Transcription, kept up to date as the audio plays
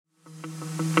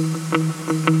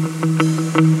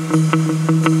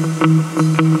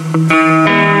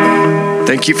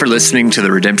Thank you for listening to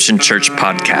the Redemption Church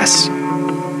podcast.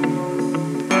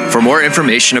 For more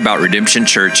information about Redemption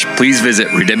Church, please visit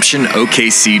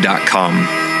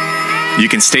redemptionokc.com. You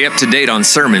can stay up to date on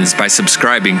sermons by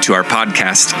subscribing to our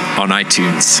podcast on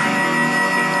iTunes.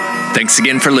 Thanks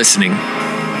again for listening.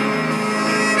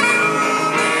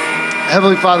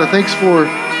 Heavenly Father, thanks for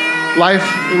life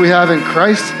that we have in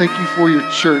Christ. Thank you for your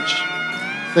church.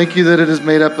 Thank you that it is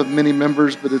made up of many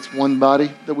members, but it's one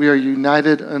body, that we are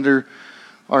united under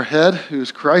our head, who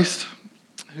is Christ,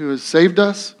 who has saved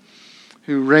us,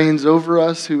 who reigns over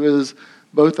us, who is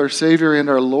both our Savior and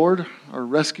our Lord, our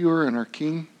rescuer and our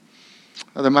King.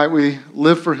 That might we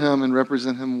live for him and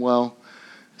represent him well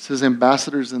as his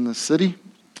ambassadors in the city,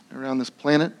 around this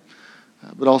planet,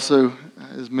 but also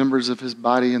as members of his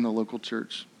body in the local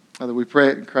church. Father, we pray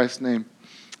it in Christ's name.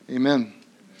 Amen.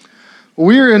 Well,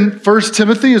 we are in 1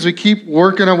 Timothy as we keep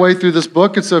working our way through this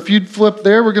book. And so if you'd flip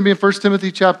there, we're going to be in 1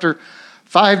 Timothy chapter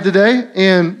 5 today.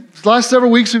 And the last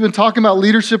several weeks we've been talking about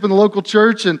leadership in the local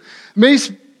church. And it may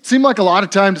seem like a lot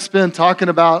of time to spend talking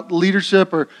about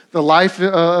leadership or the life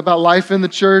about life in the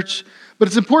church. But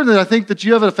it's important that I think that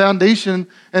you have a foundation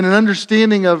and an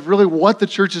understanding of really what the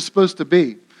church is supposed to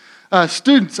be.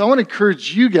 Students, I want to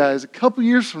encourage you guys, a couple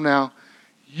years from now,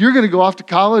 you're going to go off to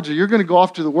college or you're going to go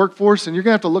off to the workforce and you're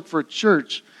going to have to look for a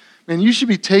church. Man, you should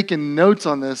be taking notes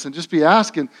on this and just be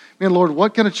asking, man, Lord,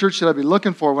 what kind of church should I be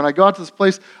looking for? When I go out to this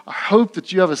place, I hope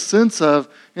that you have a sense of,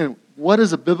 what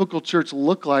does a biblical church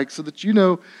look like so that you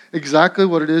know exactly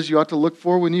what it is you ought to look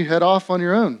for when you head off on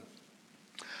your own.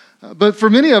 But for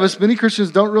many of us, many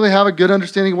Christians don't really have a good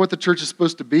understanding of what the church is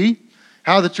supposed to be,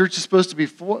 how the church is supposed to be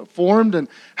formed, and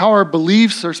how our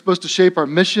beliefs are supposed to shape our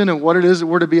mission and what it is that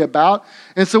we're to be about.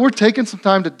 And so we're taking some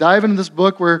time to dive into this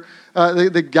book where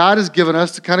that God has given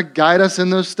us to kind of guide us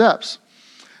in those steps.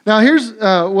 Now, here's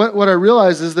what I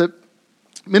realize is that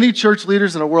many church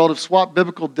leaders in the world have swapped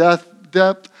biblical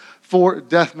depth for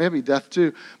death, maybe death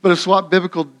too, but have swapped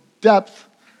biblical depth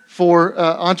for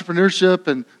entrepreneurship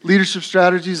and leadership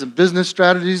strategies and business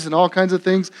strategies and all kinds of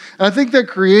things. And I think that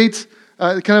creates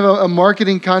kind of a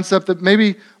marketing concept that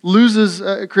maybe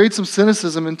creates some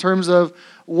cynicism in terms of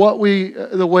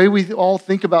the way we all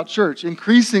think about church.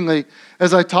 Increasingly,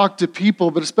 as I talk to people,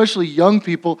 but especially young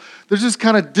people, there's this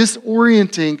kind of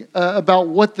disorienting about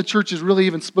what the church is really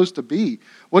even supposed to be.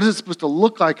 What is it supposed to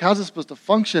look like? How's it supposed to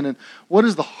function? And what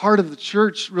is the heart of the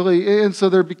church really? And so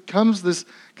there becomes this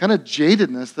kind of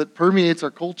jadedness that permeates our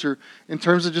culture in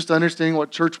terms of just understanding what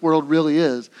church world really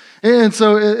is. And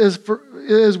so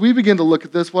as we begin to look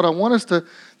at this, what I want us to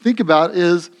think about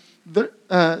is the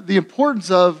importance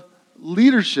of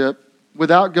leadership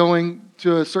without going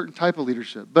to a certain type of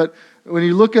leadership. But when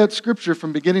you look at Scripture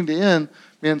from beginning to end,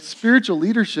 man, spiritual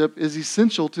leadership is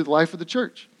essential to the life of the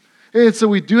church. And so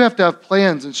we do have to have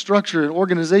plans and structure and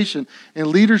organization and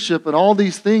leadership and all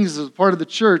these things as part of the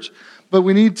church, but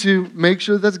we need to make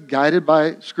sure that's guided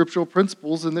by scriptural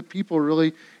principles and that people are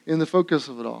really in the focus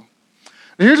of it all.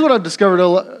 And here's what I've discovered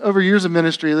over years of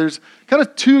ministry. There's kind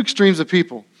of two extremes of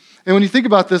people. And when you think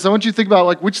about this, I want you to think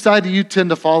about which side do you tend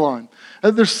to fall on.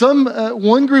 There's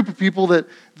one group of people that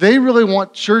they really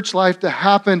want church life to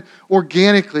happen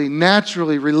organically,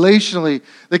 naturally, relationally.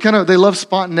 They love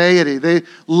spontaneity. They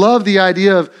love the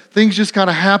idea of things just kind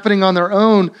of happening on their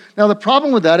own. Now, the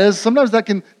problem with that is sometimes that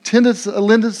can tend to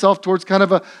lend itself towards kind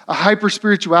of a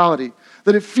hyper-spirituality,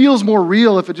 that it feels more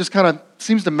real if it just kind of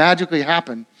seems to magically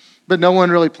happen, but no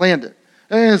one really planned it.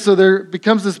 And so there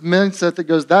becomes this mindset that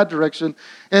goes that direction,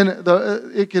 and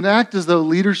it can act as though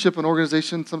leadership and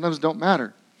organization sometimes don't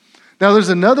matter. Now, there's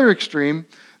another extreme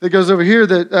that goes over here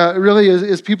that really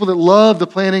is people that love the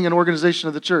planning and organization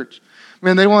of the church.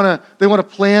 Man, they want to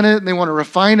plan it, and they want to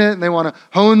refine it, and they want to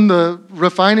hone the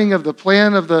refining of the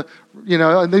plan of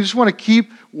and they just want to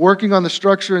keep working on the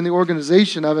structure and the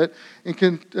organization of it, and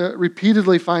can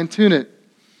repeatedly fine-tune it.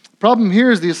 The problem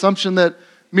here is the assumption that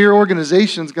mere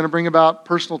organization is going to bring about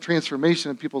personal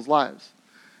transformation in people's lives.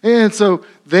 And so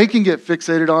they can get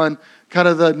fixated on kind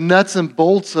of the nuts and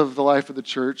bolts of the life of the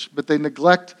church, but they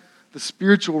neglect the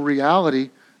spiritual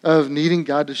reality of needing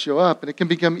God to show up. And it can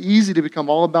become easy to become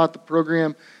all about the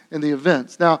program and the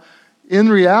events. Now, in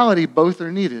reality, both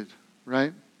are needed,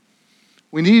 right?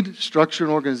 We need structure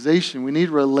and organization. We need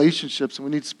relationships, and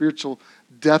we need spiritual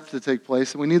depth to take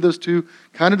place. And we need those two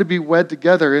kind of to be wed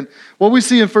together. And what we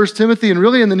see in 1 Timothy and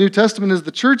really in the New Testament is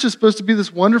the church is supposed to be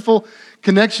this wonderful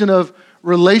connection of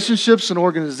relationships and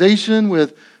organization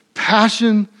with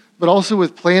passion, but also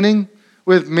with planning,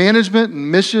 with management and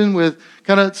mission, with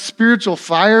kind of spiritual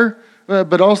fire,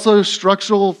 but also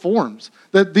structural forms.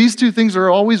 That these two things are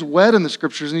always wed in the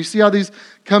scriptures, and you see how these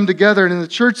come together. And in the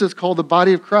church, it's called the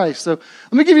body of Christ. So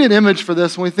let me give you an image for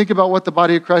this when we think about what the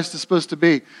body of Christ is supposed to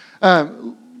be.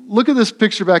 Look at this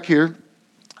picture back here.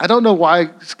 I don't know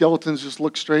why skeletons just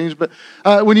look strange, but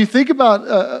when you think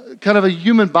about kind of a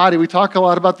human body, we talk a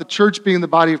lot about the church being the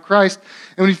body of Christ.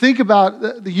 And when you think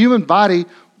about the human body,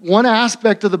 one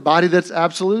aspect of the body that's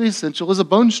absolutely essential is a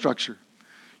bone structure.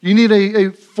 You need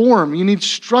a form, you need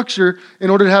structure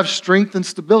in order to have strength and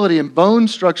stability. And bone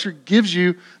structure gives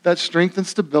you that strength and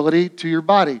stability to your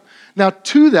body. Now,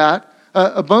 to that,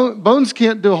 bones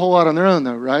can't do a whole lot on their own,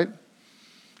 though, right?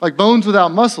 Like bones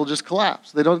without muscle just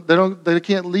collapse. They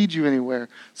can't lead you anywhere.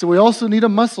 So we also need a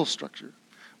muscle structure.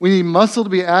 We need muscle to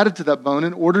be added to that bone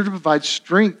in order to provide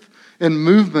strength and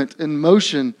movement and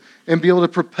motion and be able to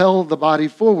propel the body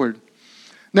forward.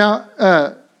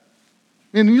 Now,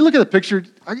 when you look at the picture,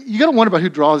 you got to wonder about who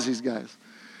draws these guys.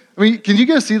 I mean, can you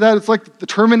guys see that? It's like the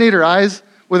Terminator eyes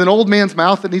with an old man's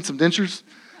mouth that needs some dentures.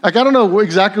 Like, I don't know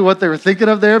exactly what they were thinking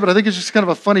of there, but I think it's just kind of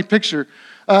a funny picture.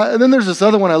 And then there's this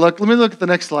other one Let me look at the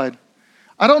next slide.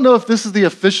 I don't know if this is the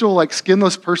official like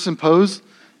skinless person pose,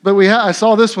 but I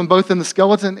saw this one both in the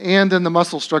skeleton and in the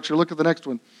muscle structure. Look at the next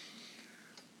one.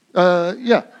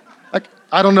 Yeah.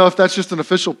 I don't know if that's just an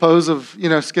official pose of,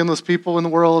 skinless people in the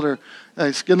world or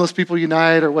Skinless People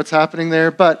Unite or what's happening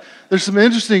there. But there's some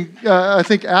interesting, I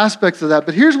think, aspects of that.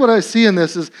 But here's what I see in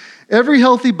this is every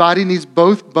healthy body needs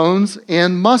both bones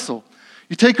and muscle.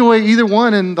 You take away either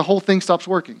one and the whole thing stops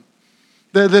working.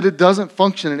 That it doesn't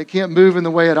function and it can't move in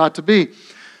the way it ought to be.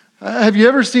 Have you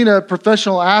ever seen a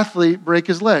professional athlete break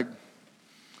his leg?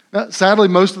 Sadly,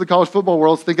 most of the college football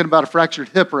world is thinking about a fractured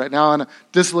hip right now and a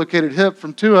dislocated hip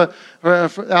from Tua,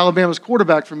 Alabama's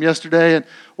quarterback from yesterday. And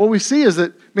what we see is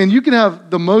that, you can have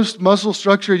the most muscle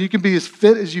structure, you can be as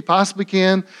fit as you possibly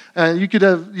can. You could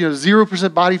have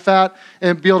 0% body fat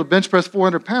and be able to bench press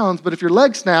 400 pounds. But if your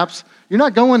leg snaps, you're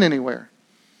not going anywhere.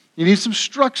 You need some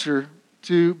structure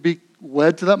to be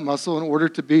wed to that muscle in order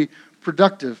to be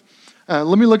productive.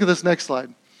 Let me look at this next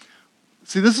slide.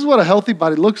 See, this is what a healthy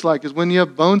body looks like, is when you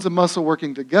have bones and muscle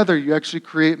working together, you actually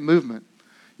create movement.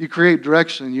 You create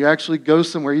direction. You actually go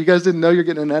somewhere. You guys didn't know you're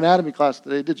getting an anatomy class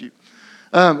today, did you?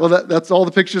 Well, that's all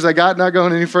the pictures I got, not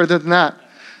going any further than that.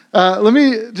 Let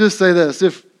me just say this.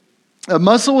 If a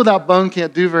muscle without bone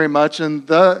can't do very much, and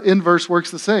the inverse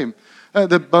works the same.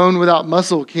 The bone without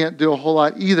muscle can't do a whole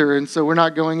lot either, and so we're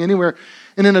not going anywhere.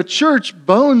 And in a church,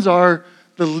 bones are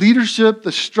the leadership,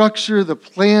 the structure, the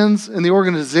plans, and the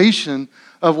organization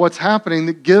of what's happening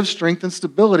that gives strength and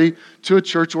stability to a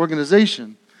church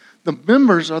organization. The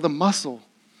members are the muscle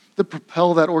that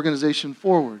propel that organization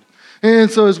forward. And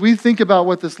so as we think about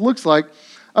what this looks like,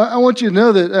 I want you to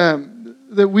know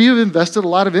that we have invested a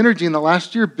lot of energy in the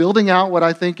last year building out what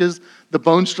I think is the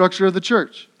bone structure of the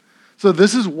church. So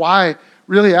this is why,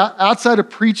 really, outside of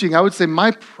preaching, I would say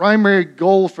my primary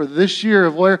goal for this year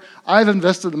of where I've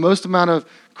invested the most amount of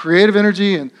creative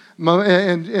energy and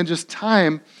just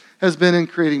time has been in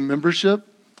creating membership,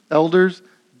 elders,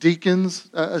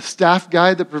 deacons, a staff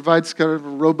guide that provides kind of a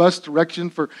robust direction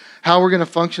for how we're going to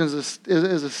function as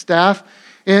a staff,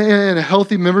 and a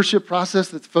healthy membership process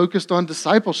that's focused on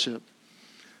discipleship.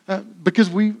 Because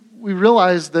we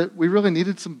realized that we really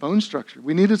needed some bone structure.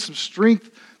 We needed some strength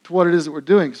to what it is that we're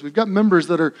doing. Because we've got members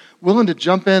that are willing to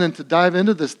jump in and to dive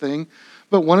into this thing.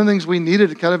 But one of the things we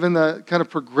needed kind of in the kind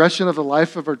of progression of the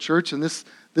life of our church and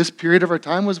this period of our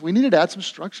time was we needed to add some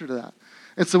structure to that.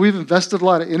 And so we've invested a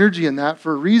lot of energy in that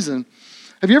for a reason.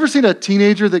 Have you ever seen a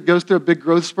teenager that goes through a big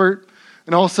growth spurt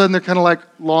and all of a sudden they're kind of like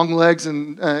long legs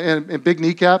and big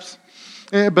kneecaps,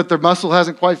 but their muscle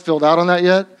hasn't quite filled out on that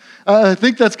yet? I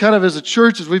think that's kind of as a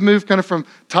church, as we've moved kind of from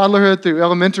toddlerhood through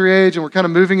elementary age and we're kind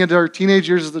of moving into our teenage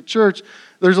years as a church,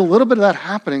 there's a little bit of that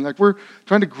happening. Like we're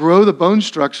trying to grow the bone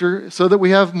structure so that we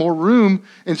have more room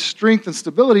and strength and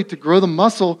stability to grow the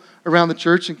muscle around the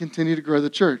church and continue to grow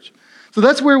the church. So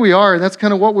that's where we are, and that's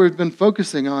kind of what we've been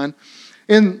focusing on.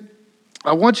 And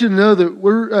I want you to know that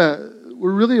we're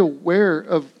really aware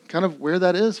of kind of where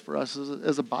that is for us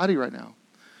as a body right now.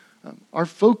 Our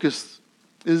focus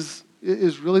is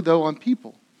really, though, on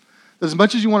people. As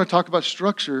much as you want to talk about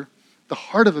structure, the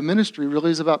heart of a ministry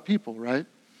really is about people, right?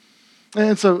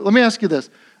 And so let me ask you this.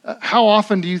 How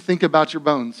often do you think about your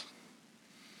bones?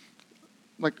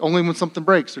 Like only when something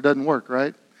breaks or doesn't work,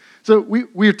 right? So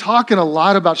we're talking a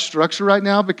lot about structure right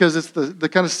now because it's the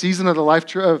kind of season of the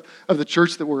life of the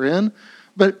church that we're in.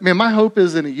 But man, my hope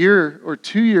is in a year or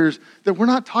 2 years that we're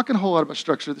not talking a whole lot about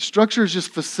structure. The structure is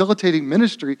just facilitating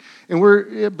ministry,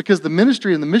 and because the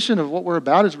ministry and the mission of what we're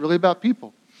about is really about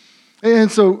people.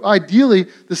 And so ideally,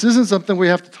 this isn't something we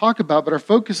have to talk about, but our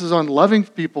focus is on loving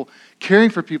people, caring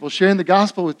for people, sharing the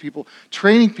gospel with people,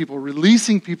 training people,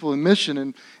 releasing people in mission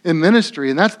and in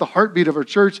ministry. And that's the heartbeat of our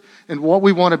church and what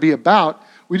we want to be about.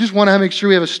 We just want to make sure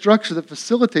we have a structure that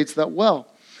facilitates that well.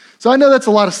 So I know that's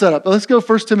a lot of setup, but let's go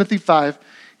 1 Timothy 5.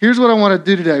 Here's what I want to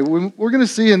do today. What we're going to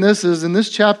see in this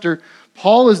chapter,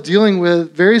 Paul is dealing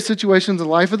with various situations in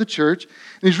the life of the church,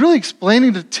 and he's really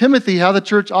explaining to Timothy how the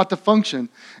church ought to function.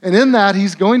 And in that,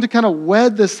 he's going to kind of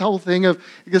wed this whole thing of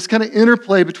this kind of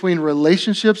interplay between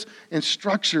relationships and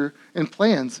structure and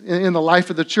plans in the life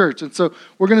of the church. And so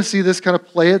we're going to see this kind of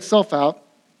play itself out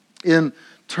in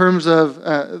terms of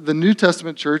the New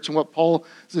Testament church and what Paul's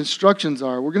instructions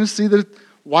are. We're going to see that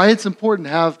why it's important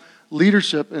to have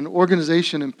leadership and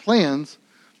organization and plans,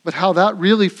 but how that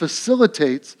really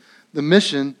facilitates the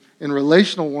mission and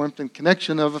relational warmth and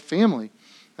connection of a family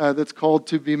that's called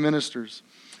to be ministers.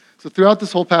 So throughout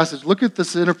this whole passage, look at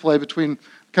this interplay between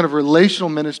kind of relational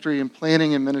ministry and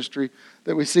planning and ministry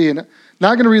that we see. And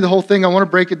not going to read the whole thing. I want to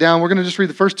break it down. We're going to just read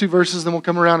the first 2 verses, then we'll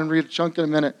come around and read a chunk in a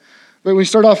minute. But we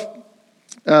start off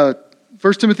 1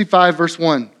 Timothy 5, verse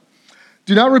 1.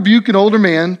 Do not rebuke an older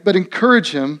man, but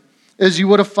encourage him as you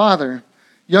would a father,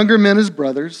 younger men as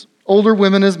brothers, older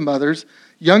women as mothers,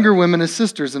 younger women as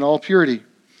sisters in all purity.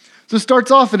 So it starts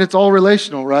off and it's all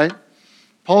relational, right?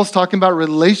 Paul's talking about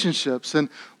relationships, and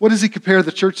what does he compare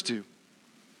the church to?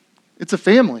 It's a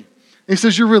family. And he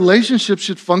says your relationship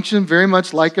should function very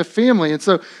much like a family. And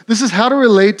so this is how to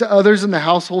relate to others in the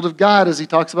household of God, as he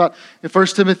talks about in 1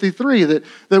 Timothy 3,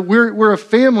 that we're a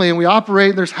family and we operate,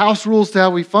 and there's house rules to how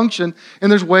we function,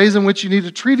 and there's ways in which you need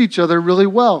to treat each other really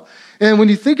well. And when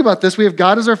you think about this, we have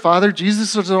God as our father,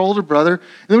 Jesus as our older brother,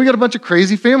 and then we got a bunch of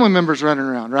crazy family members running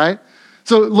around, right?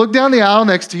 So look down the aisle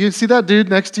next to you. See that dude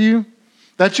next to you?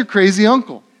 That's your crazy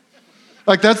uncle.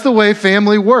 Like, that's the way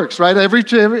family works, right? Every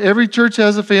church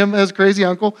has a crazy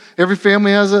uncle. Every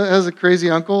family has a crazy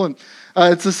uncle, and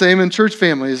it's the same in church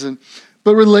families.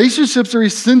 But relationships are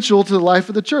essential to the life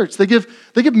of the church. They give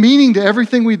meaning to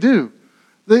everything we do.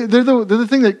 They're the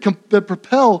thing that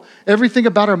propel everything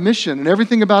about our mission and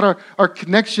everything about our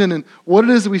connection, and what it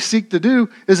is that we seek to do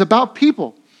is about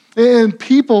people. And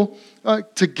people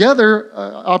together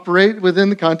operate within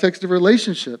the context of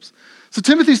relationships. So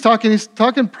Timothy's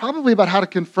talking probably about how to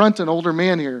confront an older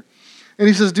man here. And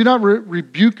he says, do not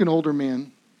rebuke an older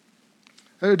man.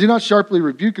 Do not sharply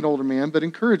rebuke an older man, but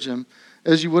encourage him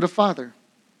as you would a father.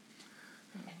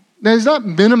 Now, he's not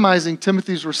minimizing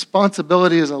Timothy's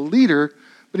responsibility as a leader,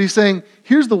 but he's saying,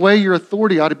 here's the way your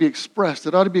authority ought to be expressed.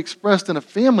 It ought to be expressed in a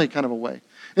family kind of a way,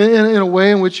 in a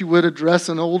way in which you would address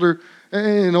an older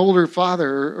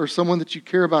father or someone that you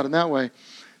care about in that way.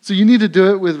 So you need to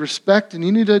do it with respect, and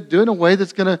you need to do it in a way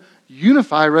that's going to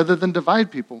unify rather than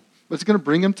divide people, but it's going to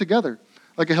bring them together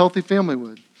like a healthy family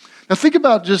would. Now think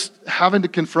about just having to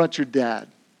confront your dad.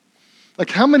 Like,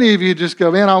 how many of you just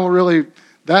go, man,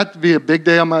 that'd be a big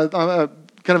day on my kind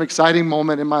of exciting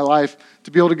moment in my life to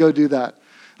be able to go do that.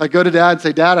 Like, go to dad and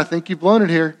say, Dad, I think you've blown it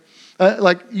here.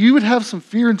 You would have some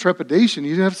fear and trepidation.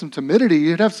 You'd have some timidity.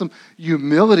 You'd have some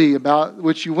humility about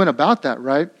which you went about that,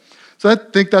 right? So I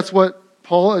think that's what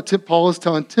Paul is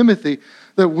telling Timothy,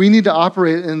 that we need to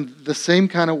operate in the same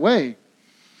kind of way.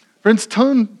 Friends,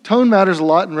 tone matters a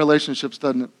lot in relationships,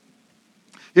 doesn't it?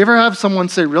 You ever have someone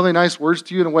say really nice words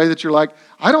to you in a way that you're like,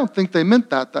 I don't think they meant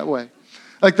that way.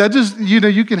 Like, that just,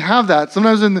 you can have that.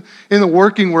 Sometimes in the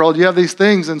working world, you have these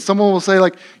things, and someone will say,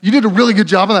 like, you did a really good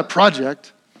job on that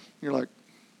project. You're like,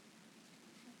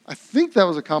 I think that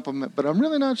was a compliment, but I'm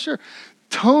really not sure.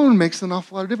 Tone makes an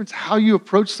awful lot of difference. How you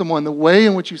approach someone, the way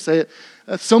in which you say it.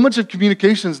 So much of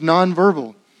communication is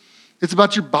nonverbal. It's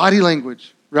about your body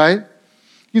language, right?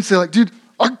 You can say, like, dude,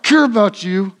 I care about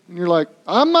you. And you're like,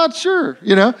 I'm not sure,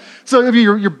 So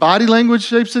your body language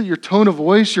shapes it, your tone of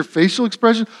voice, your facial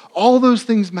expression, all those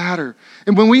things matter.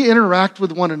 And when we interact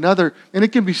with one another, and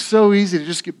it can be so easy to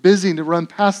just get busy and to run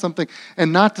past something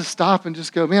and not to stop and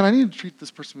just go, man, I need to treat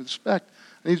this person with respect.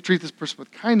 I need to treat this person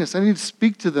with kindness. I need to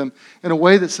speak to them in a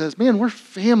way that says, man, we're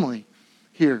family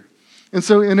here. And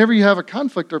so whenever you have a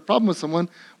conflict or a problem with someone,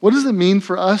 what does it mean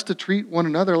for us to treat one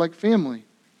another like family?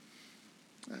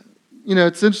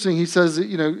 It's interesting. He says,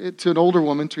 to an older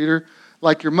woman, treat her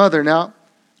like your mother. Now,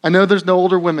 I know there's no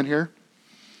older women here.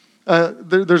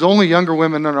 There's only younger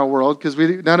women in our world because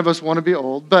none of us want to be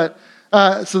old. But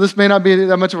so this may not be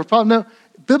that much of a problem. No,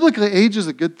 biblically, age is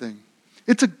a good thing.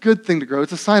 It's a good thing to grow.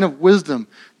 It's a sign of wisdom.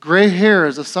 Gray hair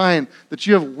is a sign that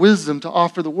you have wisdom to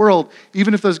offer the world,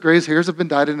 even if those gray hairs have been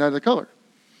dyed another color.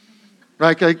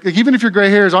 right? Like even if your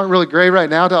gray hairs aren't really gray right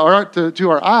now to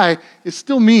our eye, it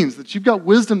still means that you've got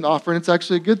wisdom to offer, and it's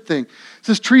actually a good thing. It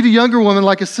says, treat a younger woman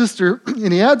like a sister,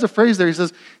 and he adds a phrase there. He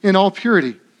says, in all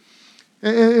purity.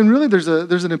 And really, there's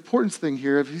an importance thing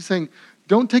here. He's saying,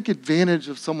 don't take advantage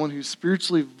of someone who's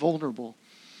spiritually vulnerable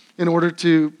in order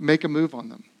to make a move on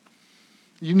them.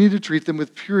 You need to treat them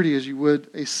with purity as you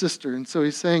would a sister. And so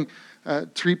he's saying,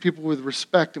 treat people with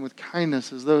respect and with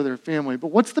kindness as though they're family. But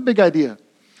what's the big idea?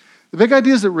 The big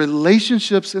idea is that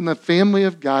relationships in the family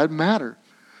of God matter.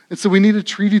 And so we need to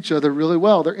treat each other really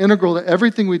well. They're integral to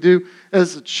everything we do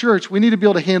as a church. We need to be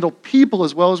able to handle people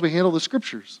as well as we handle the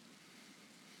scriptures.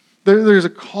 There's a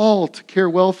call to care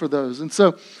well for those. And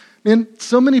so, man,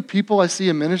 so many people I see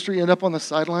in ministry end up on the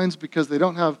sidelines because they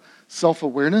don't have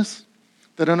self-awareness.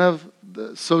 They don't have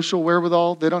the social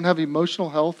wherewithal. They don't have emotional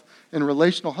health and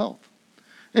relational health.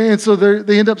 And so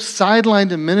they end up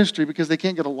sidelined in ministry because they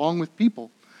can't get along with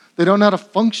people. They don't know how to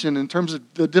function in terms of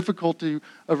the difficulty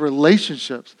of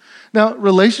relationships. Now,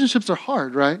 relationships are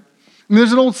hard, right? I mean,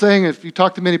 there's an old saying, if you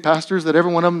talk to many pastors, that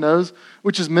every one of them knows,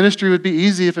 which is ministry would be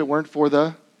easy if it weren't for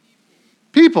the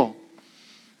people,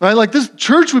 right? Like this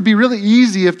church would be really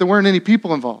easy if there weren't any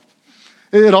people involved.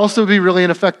 It'd also be really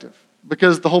ineffective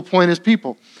because the whole point is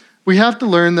people. We have to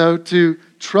learn, though, to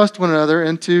trust one another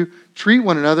and to treat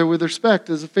one another with respect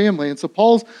as a family. And so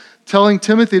Paul's telling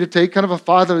Timothy to take kind of a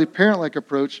fatherly, parent-like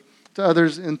approach to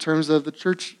others in terms of the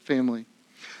church family.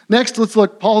 Next, let's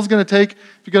look. Paul's going to take,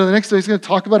 if you go to the next slide, he's going to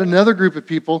talk about another group of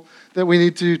people that we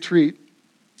need to treat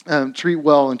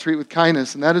well and treat with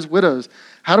kindness, and that is widows.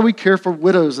 How do we care for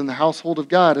widows in the household of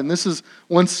God? And this is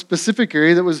one specific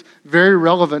area that was very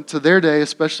relevant to their day,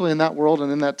 especially in that world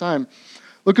and in that time.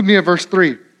 Look at me at verse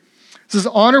 3. It says,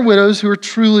 honor widows who are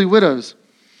truly widows.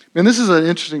 Man, this is an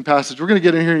interesting passage. We're going to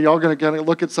get in here, and y'all are going to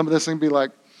look at some of this and be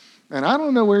like, man, I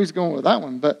don't know where he's going with that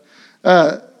one. But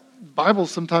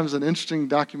Bible's sometimes an interesting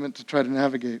document to try to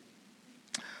navigate.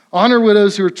 Honor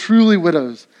widows who are truly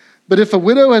widows. But if a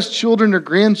widow has children or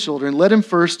grandchildren, let them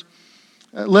first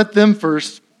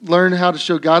learn how to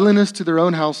show godliness to their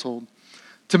own household,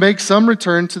 to make some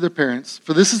return to their parents,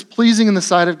 for this is pleasing in the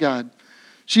sight of God.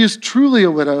 She is truly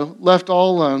a widow, left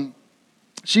all alone.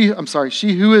 She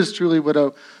who is truly a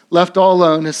widow, left all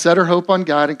alone, has set her hope on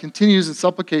God and continues in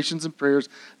supplications and prayers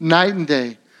night and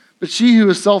day. But she who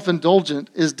is self-indulgent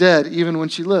is dead even when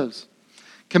she lives.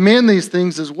 Command these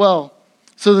things as well,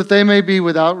 so that they may be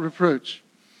without reproach.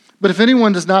 But if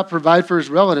anyone does not provide for his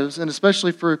relatives, and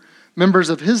especially for members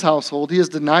of his household, he has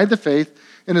denied the faith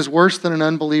and is worse than an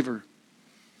unbeliever.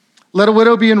 Let a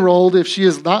widow be enrolled if she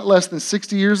is not less than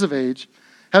 60 years of age,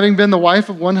 having been the wife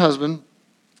of one husband,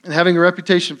 and having a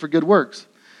reputation for good works.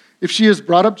 If she has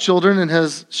brought up children and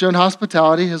has shown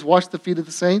hospitality, has washed the feet of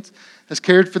the saints, has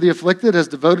cared for the afflicted, has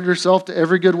devoted herself to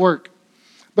every good work,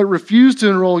 but refused to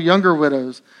enroll younger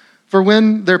widows, for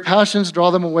when their passions draw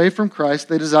them away from Christ,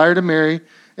 they desire to marry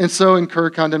and so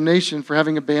incur condemnation for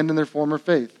having abandoned their former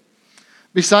faith.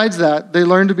 Besides that, they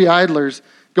learn to be idlers,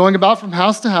 going about from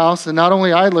house to house, and not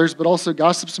only idlers, but also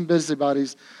gossips and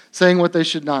busybodies, saying what they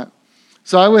should not.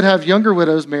 So I would have younger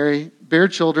widows marry, bear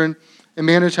children, and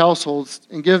manage households,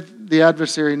 and give the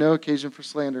adversary no occasion for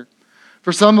slander.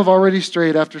 For some have already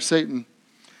strayed after Satan.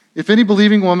 If any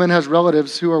believing woman has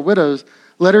relatives who are widows,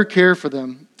 let her care for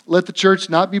them. Let the church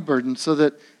not be burdened, so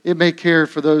that it may care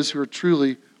for those who are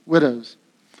truly widows.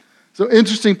 So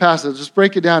interesting passage. Let's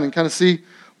break it down and kind of see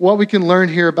what we can learn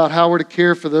here about how we're to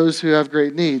care for those who have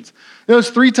great needs. Notice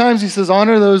 3 times he says,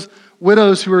 honor those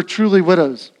widows who are truly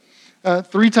widows.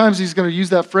 3 times he's going to use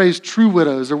that phrase, true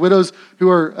widows, or widows who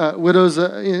are widows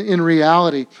in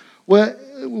reality.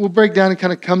 We'll break down and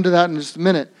kind of come to that in just a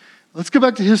minute. Let's go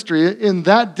back to history. In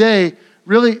that day,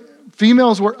 really,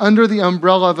 females were under the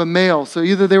umbrella of a male. So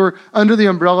either they were under the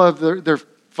umbrella of their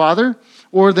father,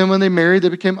 or then when they married, they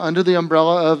became under the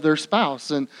umbrella of their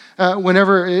spouse. And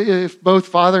if both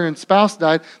father and spouse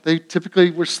died, they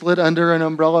typically were slid under an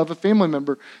umbrella of a family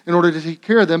member in order to take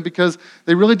care of them, because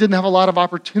they really didn't have a lot of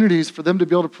opportunities for them to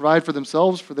be able to provide for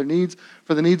themselves, for their needs,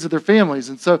 for the needs of their families.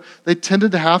 And so they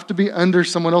tended to have to be under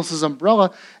someone else's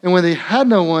umbrella. And when they had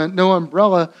no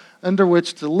umbrella under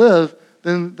which to live,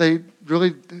 then they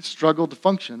really struggled to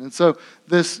function. And so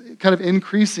this kind of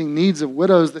increasing needs of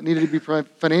widows that needed to be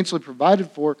financially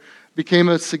provided for became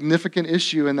a significant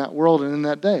issue in that world and in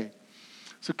that day.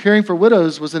 So caring for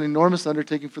widows was an enormous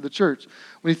undertaking for the church.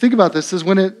 When you think about this, is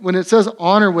when it says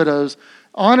honor widows,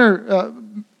 honor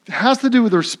has to do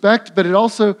with respect, but it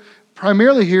also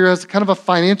primarily here has kind of a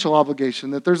financial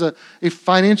obligation, that there's a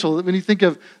financial, when you think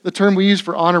of the term we use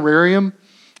for honorarium,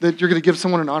 that you're going to give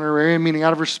someone an honorarium, meaning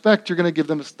out of respect, you're going to give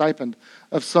them a stipend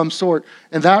of some sort.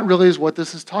 And that really is what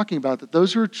this is talking about, that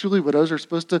those who are truly widows are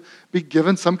supposed to be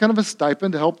given some kind of a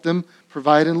stipend to help them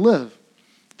provide and live,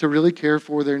 to really care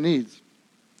for their needs.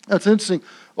 That's interesting.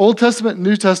 Old Testament and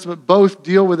New Testament both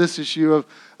deal with this issue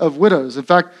of widows. In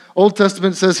fact, Old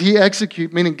Testament says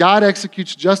meaning God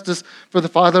executes justice for the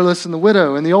fatherless and the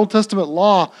widow. In the Old Testament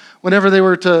law, whenever they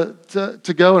were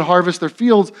to go and harvest their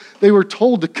fields, they were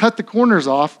told to cut the corners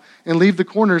off and leave the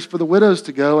corners for the widows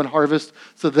to go and harvest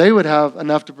so they would have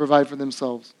enough to provide for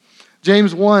themselves.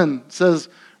 James 1 says,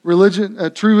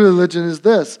 true religion is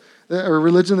this, or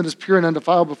religion that is pure and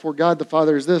undefiled before God the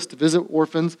Father is this, to visit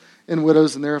orphans and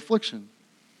widows in their affliction.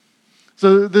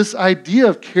 So this idea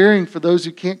of caring for those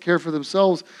who can't care for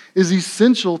themselves is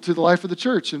essential to the life of the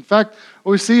church. In fact,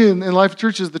 what we see in life of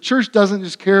churches, the church doesn't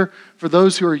just care for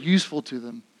those who are useful to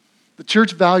them. The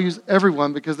church values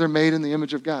everyone because they're made in the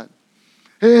image of God.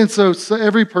 And so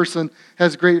every person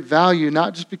has great value,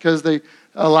 not just because they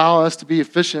allow us to be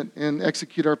efficient and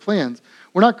execute our plans.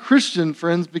 We're not Christian,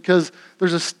 friends, because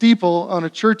there's a steeple on a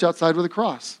church outside with a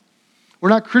cross. We're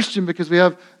not Christian because we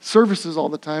have services all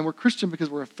the time. We're Christian because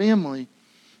we're a family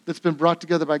that's been brought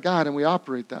together by God, and we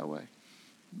operate that way.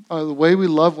 The way we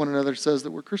love one another says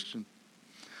that we're Christian.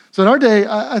 So in our day,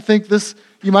 I think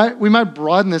we might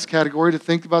broaden this category to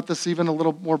think about this even a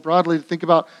little more broadly, to think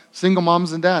about single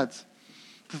moms and dads,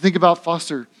 to think about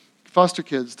foster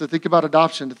kids, to think about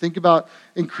adoption, to think about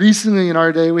increasingly in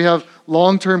our day, we have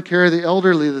long-term care of the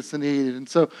elderly that's needed. And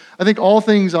so I think all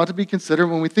things ought to be considered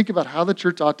when we think about how the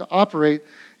church ought to operate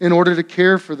in order to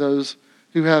care for those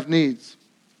who have needs.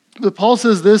 But Paul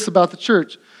says this about the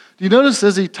church. Do you notice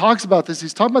as he talks about this,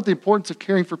 he's talking about the importance of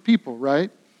caring for people,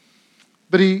 right?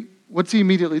 But what's he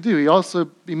immediately do? He also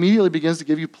immediately begins to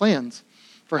give you plans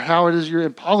for how it is you're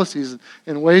in policies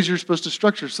and ways you're supposed to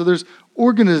structure. So there's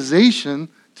organization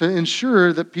to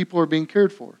ensure that people are being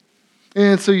cared for.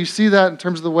 And so you see that in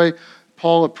terms of the way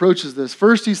Paul approaches this.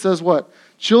 First, he says what?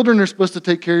 Children are supposed to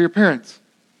take care of your parents.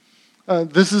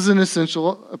 This is an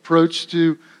essential approach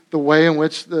to the way in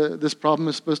which this problem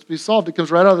is supposed to be solved. It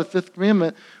comes right out of the fifth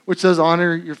commandment, which says,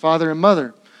 honor your father and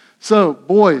mother. So,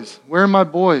 boys, where are my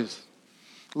boys?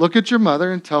 Look at your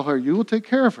mother and tell her you will take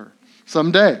care of her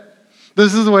someday.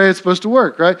 This is the way it's supposed to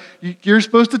work, right? You're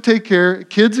supposed to take care,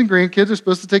 kids and grandkids are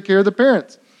supposed to take care of their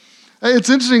parents. It's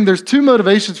interesting, there's two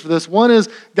motivations for this. One is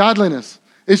godliness.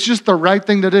 It's just the right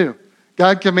thing to do.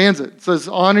 God commands it. It says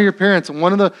honor your parents. And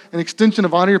an extension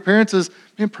of honor your parents is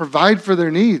provide for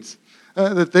their needs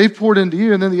that they've poured into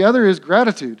you. And then the other is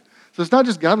gratitude. So it's not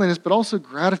just godliness, but also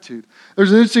gratitude.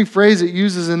 There's an interesting phrase it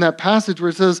uses in that passage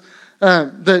where it says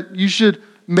that you should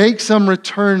make some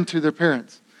return to their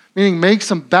parents, meaning make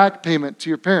some back payment to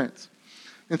your parents.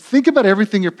 And think about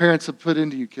everything your parents have put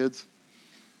into you, kids.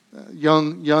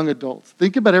 Young adults.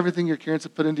 Think about everything your parents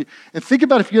have put into you. And think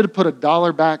about if you had to put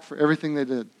 $1 back for everything they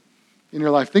did in your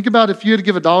life. Think about if you had to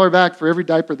give $1 back for every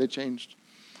diaper they changed,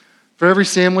 for every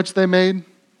sandwich they made,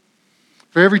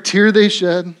 for every tear they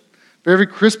shed, for every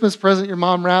Christmas present your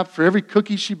mom wrapped, for every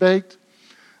cookie she baked,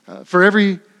 for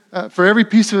every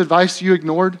piece of advice you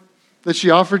ignored that she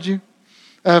offered you,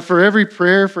 for every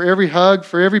prayer, for every hug,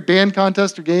 for every band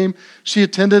contest or game she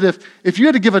attended. If you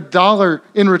had to give $1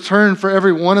 in return for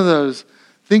every one of those,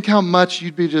 think how much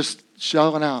you'd be just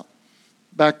shelling out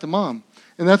back to mom.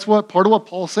 And that's part of what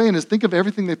Paul's saying is think of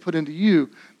everything they put into you.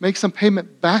 Make some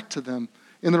payment back to them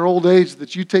in their old age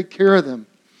that you take care of them.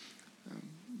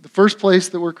 The first place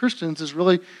that we're Christians is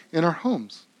really in our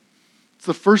homes. It's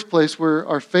the first place where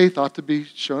our faith ought to be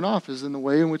shown off is in the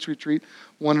way in which we treat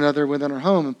one another within our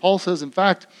home. And Paul says, in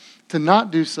fact, to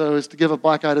not do so is to give a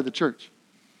black eye to the church.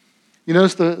 You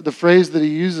notice the phrase that he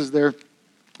uses there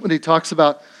when he talks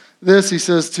about this. He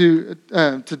says to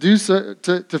do so,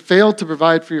 to fail to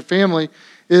provide for your family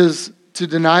is to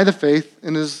deny the faith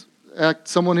and is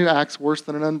someone who acts worse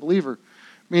than an unbeliever.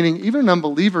 Meaning even an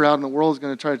unbeliever out in the world is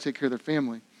going to try to take care of their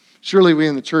family. Surely we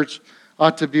in the church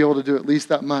ought to be able to do at least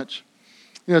that much.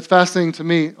 You know, it's fascinating to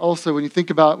me also when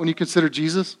you consider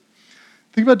Jesus.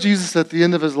 Think about Jesus at the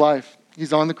end of his life.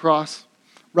 He's on the cross,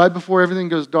 right before everything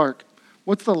goes dark.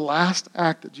 What's the last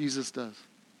act that Jesus does?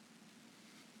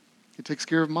 He takes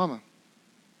care of Mama.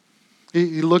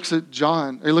 He looks at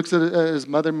John, he looks at his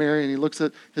mother Mary, and he looks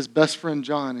at his best friend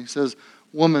John. He says,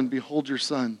 woman, behold your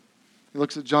son. He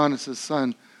looks at John and says,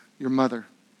 son, your mother.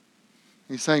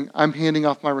 He's saying, I'm handing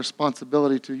off my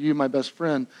responsibility to you, my best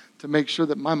friend, to make sure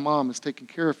that my mom is taken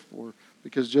care of for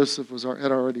because Joseph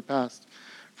had already passed.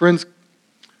 Friends,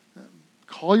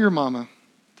 call your mama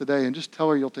today and just tell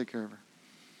her you'll take care of her.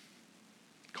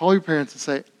 Call your parents and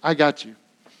say, I got you.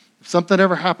 If something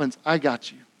ever happens, I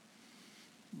got you.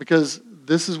 because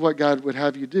this is what God would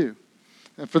have you do.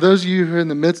 And for those of you who are in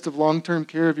the midst of long-term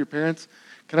care of your parents,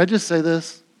 can I just say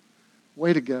this?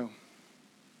 Way to go.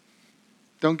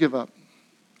 Don't give up.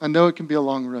 I know it can be a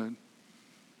long road.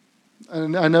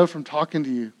 And I know from talking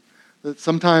to you that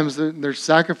sometimes there's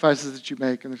sacrifices that you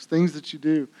make and there's things that you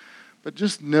do. But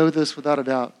just know this without a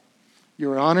doubt.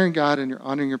 You're honoring God and you're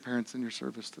honoring your parents in your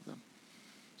service to them.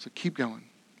 So keep going.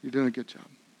 You're doing a good job.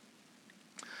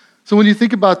 So when you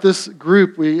think about this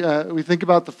group, we think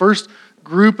about the first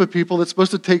group of people that's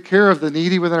supposed to take care of the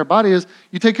needy within our body is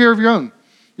you take care of your own.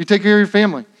 You take care of your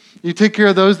family. You take care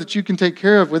of those that you can take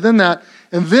care of within that.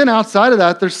 And then outside of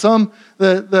that, there's some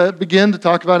that begin to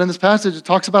talk about in this passage. It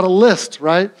talks about a list,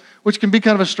 right? Which can be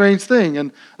kind of a strange thing.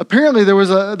 And apparently there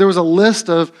was a list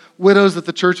of widows that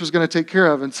the church was going to take care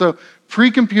of. And so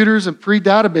pre-computers and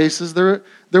pre-databases,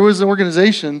 there was an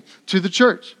organization to the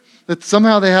church that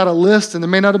somehow they had a list, and there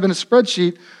may not have been a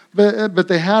spreadsheet, but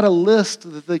they had a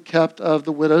list that they kept of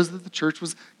the widows that the church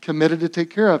was committed to take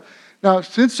care of. Now,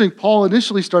 it's interesting, Paul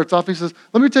initially starts off, he says,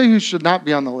 let me tell you who should not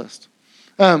be on the list,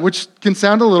 which can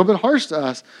sound a little bit harsh to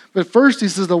us. But first, he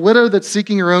says, the widow that's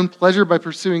seeking her own pleasure by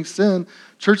pursuing sin,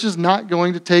 church is not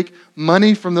going to take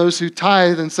money from those who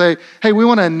tithe and say, hey, we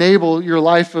want to enable your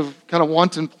life of kind of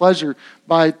wanton pleasure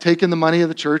by taking the money of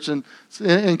the church and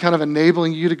kind of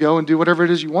enabling you to go and do whatever it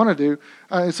is you want to do.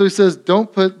 And so he says,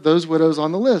 don't put those widows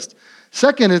on the list.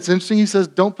 Second, it's interesting, he says,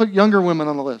 don't put younger women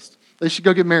on the list. They should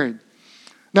go get married.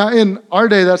 Now, in our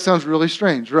day, that sounds really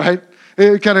strange, right?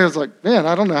 It kind of is like, man,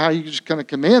 I don't know how you just kind of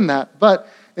command that. But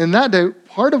in that day,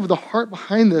 part of the heart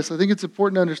behind this, I think it's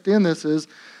important to understand this, is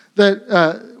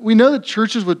that we know that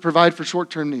churches would provide for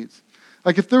short-term needs.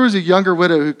 Like if there was a younger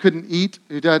widow who couldn't eat,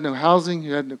 who had no housing,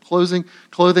 who had no clothing,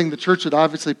 the church would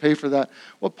obviously pay for that.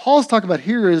 What Paul's talking about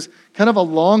here is kind of a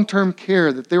long-term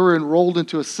care, that they were enrolled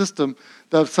into a system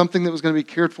of something that was going to be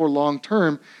cared for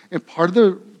long-term. And part of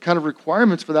the kind of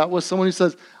requirements for that was someone who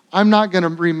says, I'm not going to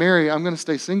remarry, I'm going to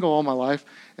stay single all my life,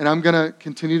 and I'm going to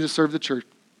continue to serve the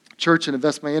church and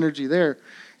invest my energy there.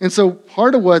 And so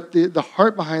part of what the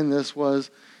heart behind this was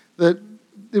that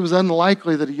it was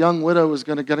unlikely that a young widow was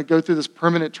going to go through this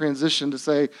permanent transition to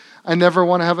say, I never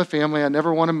want to have a family, I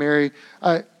never want to marry,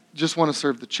 I just want to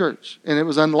serve the church. And it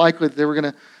was unlikely that they were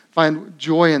going to find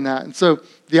joy in that. And so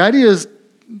the idea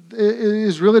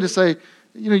is really to say,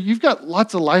 you've got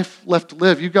lots of life left to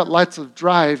live. You've got lots of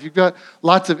drive. You've got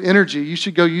lots of energy. You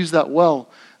should go use that well.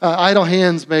 Idle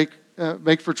hands make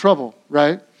for trouble,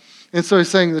 right? And so he's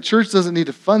saying the church doesn't need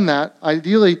to fund that.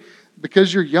 Ideally,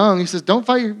 because you're young, he says, don't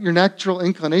fight your natural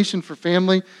inclination for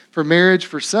family, for marriage,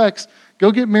 for sex.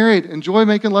 Go get married. Enjoy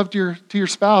making love to your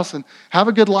spouse and have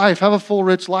a good life. Have a full,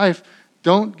 rich life.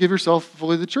 Don't give yourself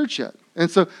fully to the church yet. And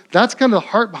so that's kind of the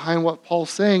heart behind what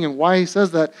Paul's saying and why he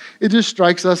says that. It just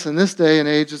strikes us in this day and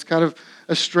age as kind of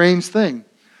a strange thing.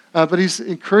 But he's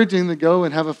encouraging them to go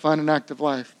and have a fun and active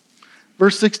life.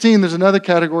 Verse 16, there's another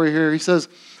category here. He says,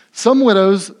 some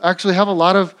widows actually have a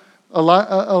lot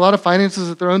of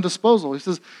finances at their own disposal. He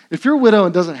says, if you're a widow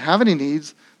and doesn't have any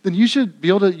needs, then you should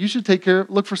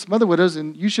look for some other widows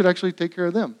and you should actually take care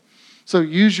of them. So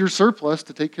use your surplus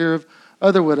to take care of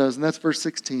other widows. And that's verse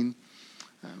 16.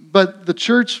 But the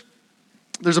church,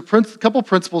 there's a couple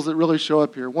principles that really show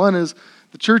up here. One is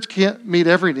the church can't meet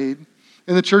every need,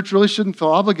 and the church really shouldn't feel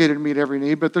obligated to meet every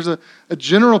need, but there's a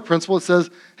general principle that says,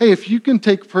 hey, if you can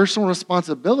take personal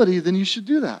responsibility, then you should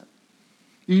do that.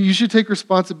 You should take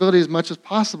responsibility as much as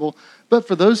possible, but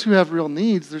for those who have real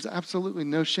needs, there's absolutely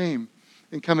no shame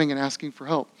in coming and asking for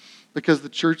help, because the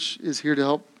church is here to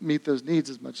help meet those needs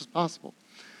as much as possible.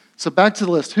 So back to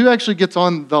the list. Who actually gets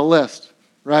on the list,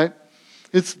 right?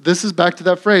 This is back to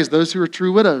that phrase, those who are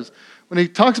true widows. When he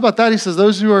talks about that, he says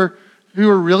those who are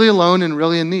really alone and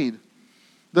really in need.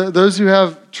 Those who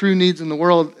have true needs in the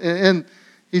world. And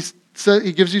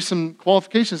he gives you some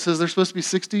qualifications. He says they're supposed to be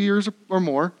 60 years or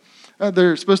more.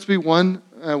 They're supposed to be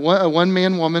a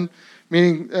one-man woman,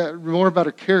 meaning more about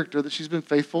her character, that she's been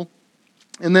faithful.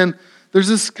 And then there's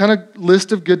this kind of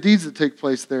list of good deeds that take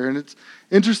place there. And it's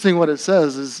interesting what it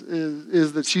says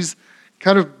is that she's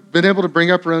kind of been able to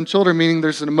bring up her own children, meaning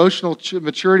there's an emotional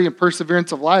maturity and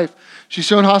perseverance of life. She's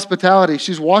shown hospitality.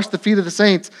 She's washed the feet of the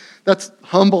saints. That's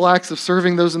humble acts of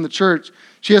serving those in the church.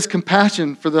 She has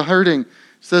compassion for the hurting.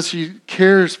 Says she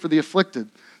cares for the afflicted.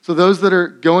 So those that are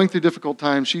going through difficult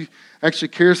times, she actually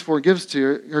cares for and gives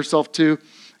to herself to,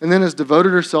 and then has devoted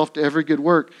herself to every good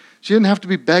work. She didn't have to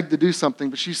be begged to do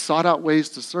something, but she sought out ways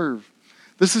to serve.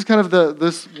 This is kind of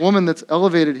this woman that's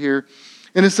elevated here.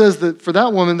 And it says that for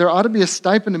that woman, there ought to be a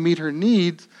stipend to meet her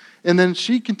needs, and then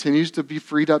she continues to be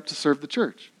freed up to serve the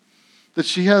church. That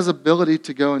she has ability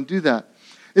to go and do that.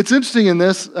 It's interesting in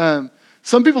this,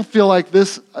 some people feel like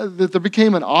this, that there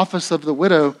became an office of the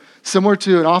widow similar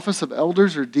to an office of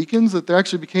elders or deacons, that there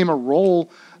actually became a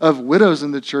role of widows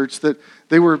in the church, that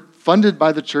they were funded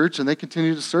by the church and they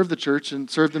continue to serve the church and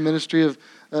serve the ministry of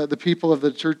the people of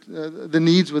the church, the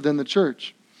needs within the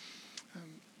church.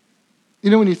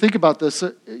 When you think about this,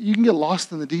 you can get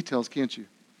lost in the details, can't you?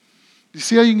 You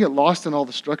see how you can get lost in all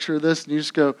the structure of this, and you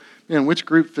just go, man, which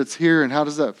group fits here, and how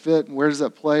does that fit, and where does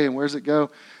that play, and where does it go?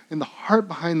 And the heart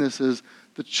behind this is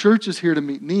the church is here to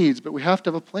meet needs, but we have to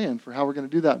have a plan for how we're going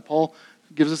to do that. And Paul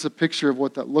gives us a picture of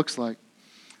what that looks like.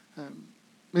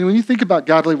 When you think about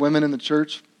godly women in the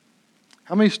church,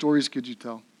 how many stories could you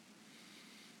tell?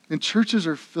 And churches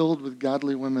are filled with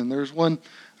godly women. There's one,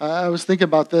 I was thinking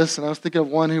about this, and I was thinking of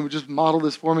one who would just model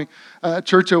this for me. A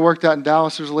church I worked at in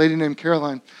Dallas, there's a lady named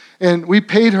Caroline. And we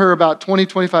paid her about 20,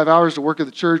 25 hours to work at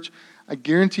the church. I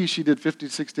guarantee she did 50,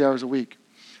 60 hours a week.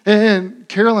 And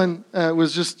Carolyn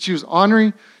she was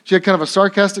ornery. She had kind of a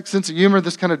sarcastic sense of humor,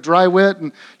 this kind of dry wit,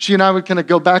 and she and I would kind of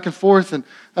go back and forth, and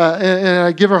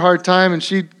I'd give her a hard time, and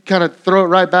she'd kind of throw it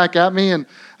right back at me, and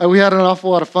we had an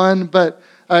awful lot of fun. But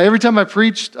every time I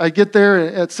preached, I'd get there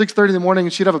at 6:30 in the morning,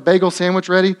 and she'd have a bagel sandwich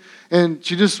ready, and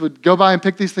she just would go by and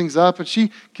pick these things up, and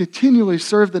she continually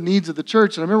served the needs of the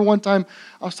church. And I remember one time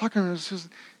I was talking to her, and she was,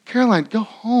 Caroline, go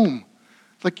home.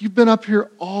 Like, you've been up here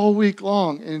all week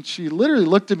long. And she literally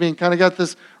looked at me and kind of got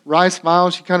this wry smile.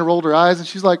 She kind of rolled her eyes, and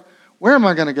she's like, where am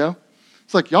I going to go?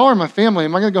 It's like, y'all are my family.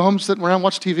 Am I going to go home sitting around and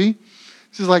watch TV?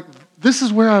 She's like, this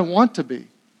is where I want to be.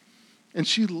 And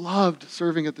she loved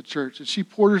serving at the church. And she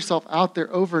poured herself out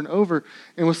there over and over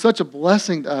and was such a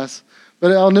blessing to us.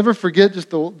 But I'll never forget just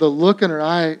the look in her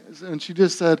eyes. And she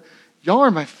just said, y'all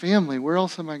are my family. Where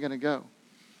else am I going to go?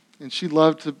 And she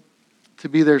loved to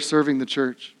be there serving the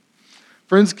church.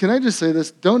 Friends, can I just say this?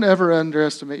 Don't ever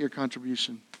underestimate your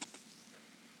contribution.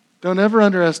 Don't ever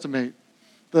underestimate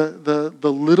the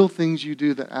little things you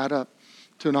do that add up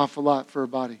to an awful lot for a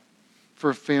body,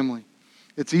 for a family.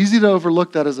 It's easy to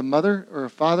overlook that as a mother or a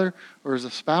father or as a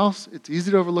spouse. It's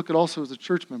easy to overlook it also as a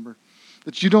church member,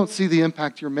 that you don't see the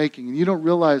impact you're making and you don't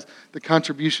realize the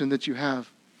contribution that you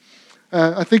have.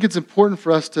 I think it's important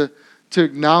for us to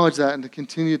acknowledge that and to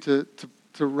continue to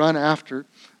run after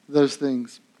those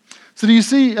things. So do you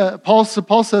see, Paul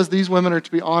says these women are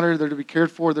to be honored, they're to be cared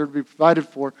for, they're to be provided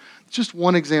for. It's just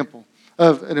one example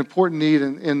of an important need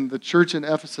in the church in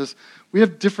Ephesus. We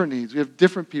have different needs, we have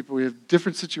different people, we have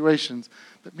different situations.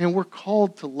 But man, we're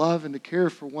called to love and to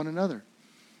care for one another.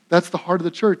 That's the heart of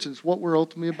the church, and it's what we're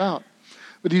ultimately about.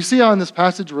 But do you see how in this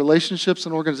passage relationships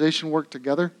and organization work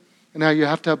together and how you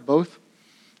have to have both?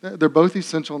 They're both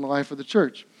essential in the life of the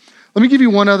church. Let me give you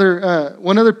one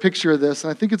other picture of this,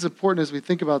 and I think it's important as we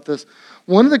think about this.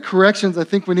 One of the corrections I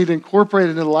think we need to incorporate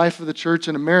into the life of the church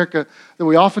in America that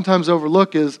we oftentimes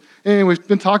overlook is, and we've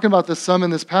been talking about this some in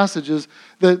this passage, is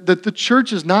that the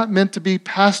church is not meant to be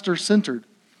pastor-centered,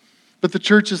 but the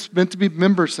church is meant to be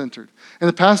member-centered. And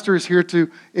the pastor is here to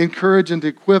encourage and to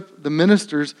equip the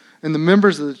ministers and the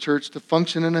members of the church to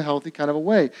function in a healthy kind of a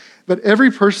way. But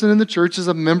every person in the church is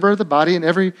a member of the body, and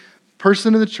every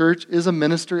person in the church is a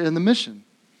minister in the mission.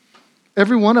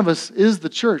 Every one of us is the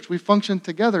church. We function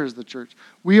together as the church.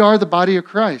 We are the body of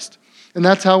Christ, and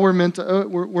that's how we're meant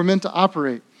to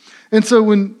operate. And so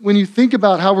when you think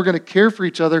about how we're going to care for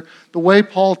each other, the way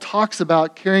Paul talks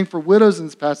about caring for widows in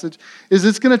this passage is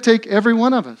it's going to take every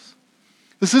one of us.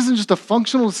 This isn't just a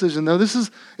functional decision, though. This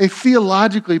is a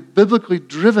theologically, biblically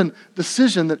driven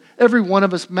decision that every one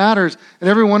of us matters.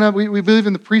 And we believe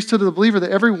in the priesthood of the believer, that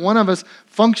every one of us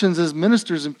functions as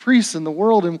ministers and priests in the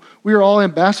world. And we are all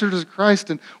ambassadors of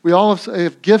Christ. And we all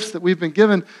have gifts that we've been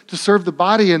given to serve the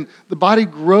body. And the body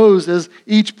grows as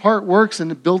each part works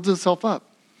and it builds itself up.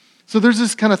 So there's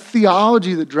this kind of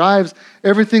theology that drives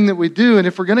everything that we do. And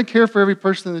if we're going to care for every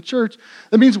person in the church,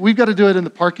 that means we've got to do it in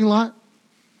the parking lot.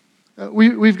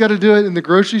 We've got to do it in the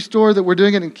grocery store, that we're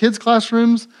doing it in kids'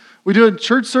 classrooms. We do it in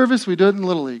church service. We do it in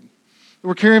Little League.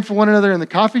 We're caring for one another in the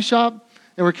coffee shop,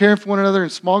 and we're caring for one another in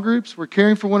small groups. We're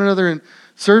caring for one another in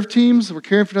serve teams. We're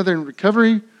caring for one another in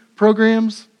recovery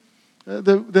programs.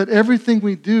 That everything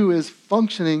we do is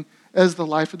functioning as the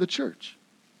life of the church.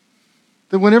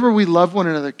 That whenever we love one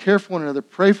another, care for one another,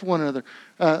 pray for one another,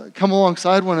 come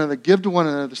alongside one another, give to one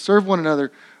another, serve one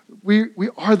another, we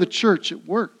are the church at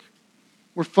work.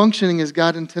 We're functioning as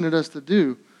God intended us to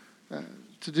do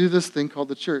this thing called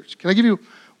the church. Can I give you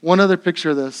one other picture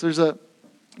of this? There's a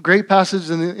great passage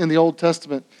in the Old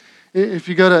Testament. If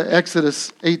you go to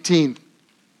Exodus 18,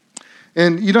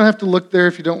 and you don't have to look there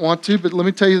if you don't want to, but let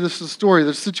me tell you this story,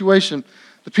 this situation.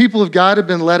 The people of God have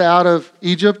been led out of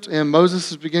Egypt, and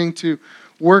Moses is beginning to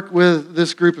work with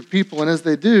this group of people. And as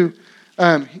they do,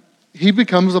 he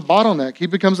becomes a bottleneck. He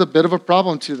becomes a bit of a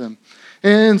problem to them.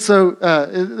 And so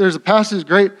there's a passage,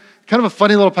 great, kind of a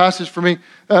funny little passage for me.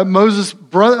 Moses'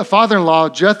 father-in-law,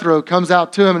 Jethro, comes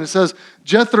out to him, and it says,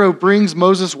 Jethro brings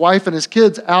Moses' wife and his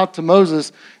kids out to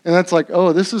Moses, and that's like,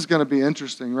 oh, this is going to be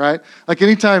interesting, right? Like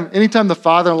anytime the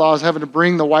father-in-law is having to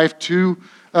bring the wife to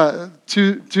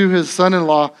his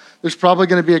son-in-law, there's probably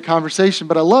going to be a conversation.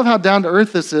 But I love how down to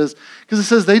earth this is, because it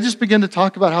says they just begin to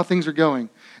talk about how things are going.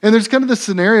 And there's kind of this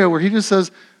scenario where he just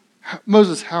says,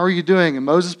 Moses, how are you doing? And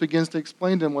Moses begins to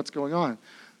explain to him what's going on.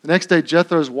 The next day,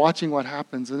 Jethro is watching what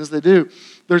happens. And as they do,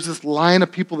 there's this line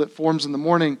of people that forms in the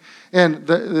morning, and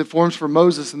that forms for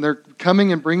Moses. And they're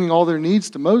coming and bringing all their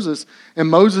needs to Moses. And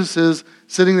Moses is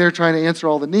sitting there trying to answer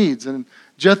all the needs. And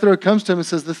Jethro comes to him and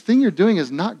says, this thing you're doing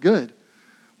is not good.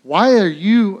 Why are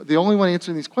you the only one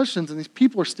answering these questions? And these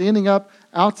people are standing up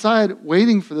outside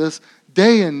waiting for this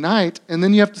day and night. And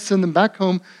then you have to send them back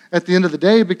home at the end of the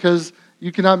day because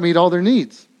you cannot meet all their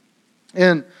needs.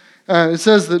 And it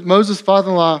says that Moses'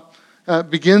 father-in-law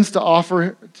begins to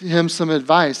offer him some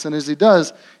advice. And as he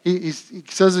does, he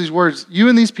says these words, you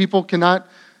and these people cannot,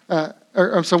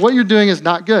 so what you're doing is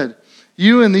not good.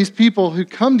 You and these people who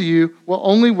come to you will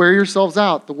only wear yourselves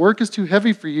out. The work is too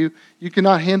heavy for you. You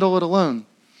cannot handle it alone.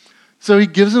 So he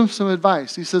gives them some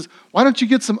advice. He says, why don't you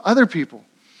get some other people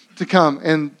to come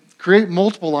and create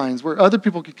multiple lines where other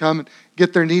people can come and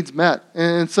get their needs met.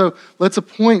 And so let's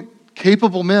appoint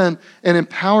capable men and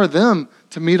empower them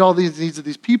to meet all these needs of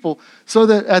these people so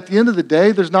that at the end of the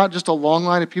day, there's not just a long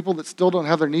line of people that still don't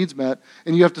have their needs met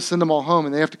and you have to send them all home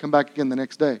and they have to come back again the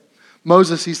next day.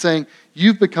 Moses, he's saying,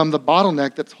 you've become the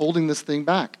bottleneck that's holding this thing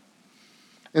back.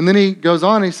 And then he goes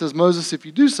on and he says, Moses, if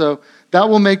you do so, that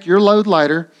will make your load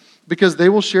lighter because they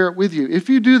will share it with you. If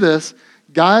you do this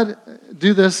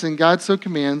and God so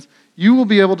commands, you will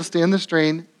be able to stand the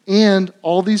strain and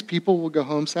all these people will go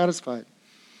home satisfied.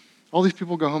 All these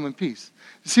people go home in peace.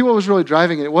 You see what was really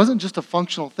driving it? It wasn't just a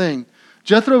functional thing.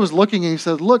 Jethro was looking and he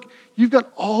said, look, you've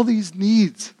got all these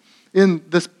needs in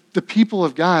the people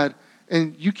of God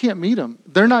and you can't meet them.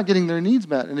 They're not getting their needs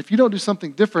met. And if you don't do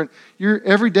something different,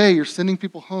 every day you're sending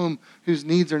people home whose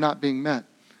needs are not being met.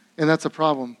 And that's a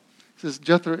problem. He says,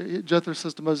 Jethro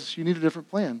says to Moses, you need a different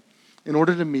plan in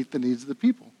order to meet the needs of the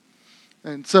people.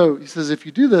 And so he says, if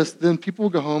you do this, then people will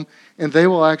go home and they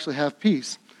will actually have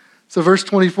peace. So verse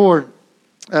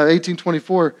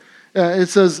 18:24, it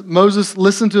says, Moses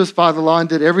listened to his father-in-law and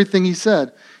did everything he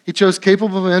said. He chose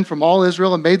capable men from all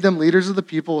Israel and made them leaders of the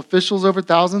people, officials over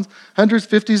thousands, hundreds,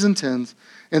 fifties, and tens.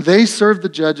 And they served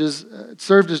as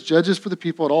judges for the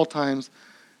people at all times.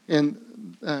 And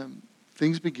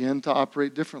things began to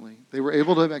operate differently. They were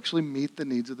able to actually meet the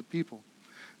needs of the people.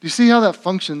 Do you see how that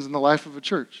functions in the life of a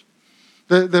church?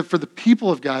 That for the people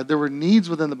of God, there were needs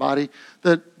within the body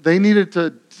that they needed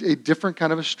a different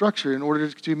kind of a structure in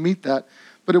order to meet that.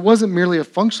 But it wasn't merely a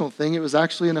functional thing. It was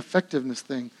actually an effectiveness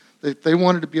thing. They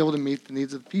wanted to be able to meet the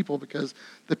needs of the people because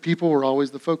the people were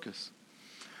always the focus.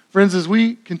 Friends, as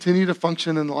we continue to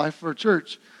function in the life of our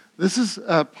church, this is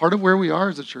part of where we are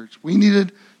as a church. We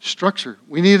needed structure.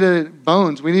 We needed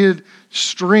bones. We needed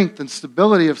strength and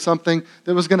stability of something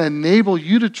that was going to enable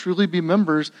you to truly be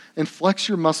members and flex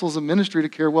your muscles of ministry to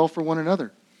care well for one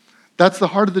another. That's the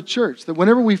heart of the church, that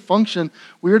whenever we function,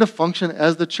 we are to function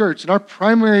as the church. And our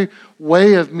primary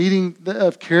way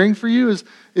of caring for you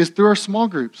is through our small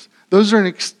groups. Those are an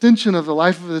extension of the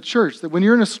life of the church, that when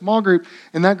you're in a small group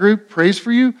and that group prays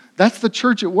for you, that's the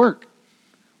church at work.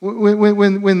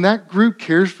 When that group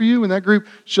cares for you, when that group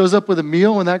shows up with a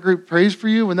meal, when that group prays for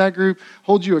you, when that group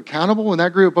holds you accountable, when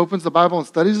that group opens the Bible and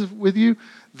studies with you,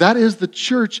 that is the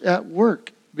church at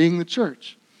work, being the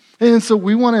church. And so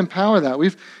we want to empower that.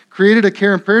 We've created a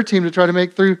care and prayer team to try to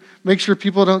make sure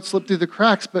people don't slip through the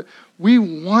cracks, but we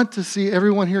want to see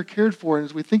everyone here cared for. And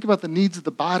as we think about the needs of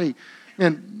the body,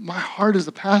 and my heart as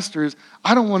a pastor is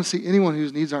I don't want to see anyone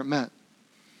whose needs aren't met.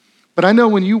 But I know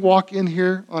when you walk in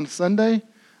here on Sunday,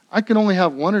 I can only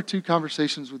have one or two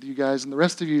conversations with you guys, and the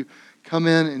rest of you come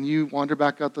in and you wander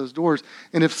back out those doors.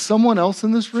 And if someone else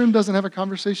in this room doesn't have a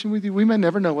conversation with you, we may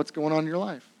never know what's going on in your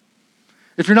life.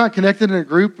 If you're not connected in a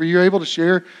group where you're able to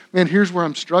share, man, here's where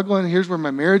I'm struggling, here's where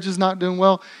my marriage is not doing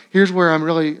well, here's where I'm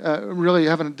really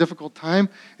having a difficult time,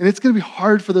 and it's going to be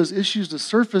hard for those issues to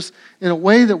surface in a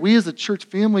way that we as a church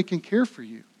family can care for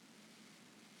you.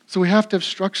 So we have to have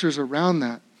structures around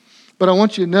that. But I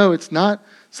want you to know it's not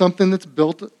something that's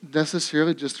built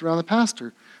necessarily just around the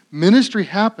pastor. Ministry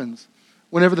happens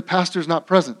whenever the pastor is not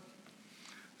present.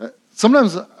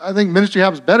 Sometimes I think ministry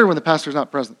happens better when the pastor is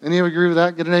not present. Any of you agree with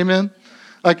that? Get an amen?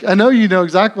 Like, I know you know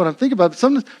exactly what I'm thinking about, but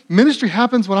some ministry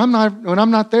happens when I'm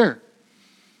not there.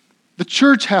 The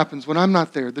church happens when I'm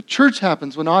not there. The church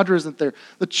happens when Audra isn't there.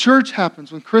 The church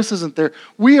happens when Chris isn't there.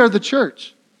 We are the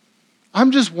church.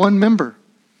 I'm just one member.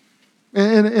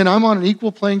 And I'm on an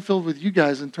equal playing field with you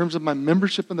guys in terms of my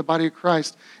membership in the body of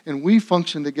Christ, and we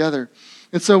function together.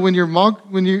 And so when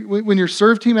your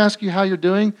serve team asks you how you're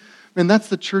doing, man, that's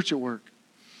the church at work.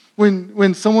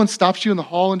 When someone stops you in the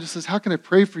hall and just says, how can I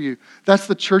pray for you? That's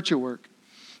the church at work.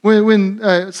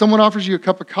 When someone offers you a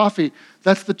cup of coffee,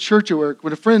 that's the church at work.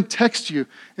 When a friend texts you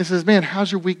and says, man,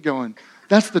 how's your week going?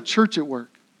 That's the church at work.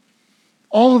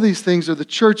 All of these things are the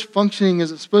church functioning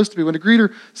as it's supposed to be. When a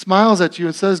greeter smiles at you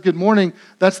and says good morning,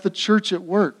 that's the church at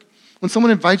work. When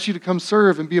someone invites you to come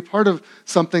serve and be a part of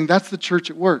something, that's the church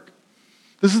at work.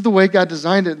 This is the way God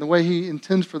designed it and the way he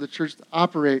intends for the church to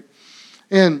operate.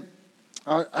 And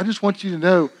I just want you to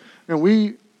know,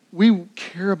 we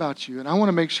care about you, and I want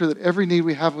to make sure that every need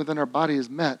we have within our body is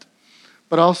met.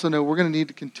 But I also know we're going to need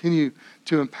to continue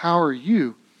to empower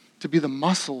you to be the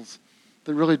muscles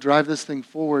that really drive this thing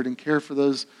forward and care for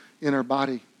those in our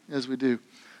body as we do.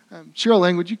 Cheryl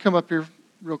Lang, would you come up here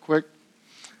real quick?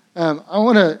 I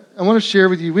want to share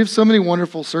with you, we have so many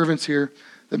wonderful servants here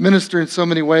that minister in so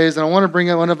many ways, and I want to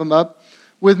bring one of them up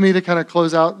with me to kind of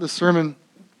close out the sermon.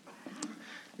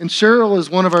 And Cheryl is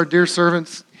one of our dear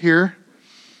servants here.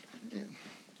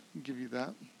 I'll give you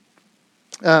that.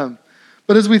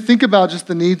 But as we think about just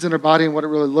the needs in our body and what it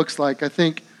really looks like, I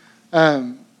think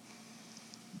there's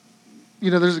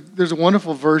a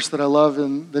wonderful verse that I love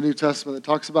in the New Testament that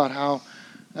talks about how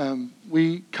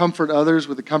we comfort others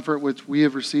with the comfort which we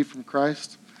have received from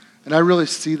Christ. And I really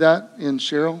see that in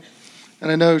Cheryl.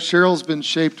 And I know Cheryl's been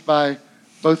shaped by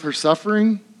both her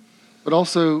suffering, but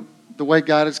also the way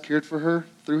God has cared for her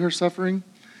through her suffering.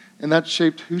 And that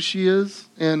shaped who she is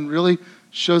and really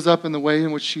shows up in the way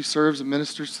in which she serves and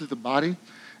ministers to the body.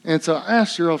 And so I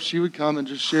asked Cheryl if she would come and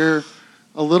just share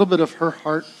a little bit of her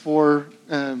heart for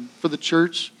the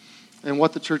church and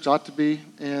what the church ought to be,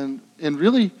 and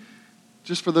really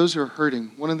just for those who are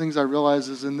hurting. One of the things I realize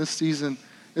is in this season,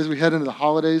 as we head into the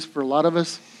holidays, for a lot of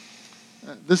us,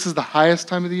 this is the highest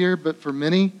time of the year, but for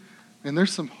many, and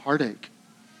there's some heartache.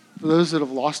 For those that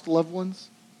have lost loved ones,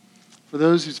 for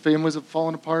those whose families have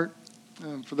fallen apart,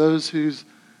 for those who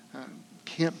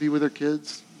can't be with their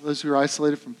kids, those who are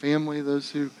isolated from family, those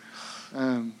who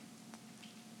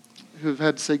have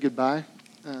had to say goodbye.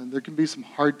 There can be some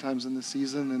hard times in this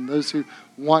season, and those who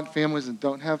want families and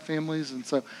don't have families. And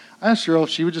so I asked Cheryl if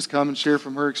she would just come and share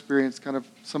from her experience kind of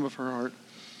some of her heart.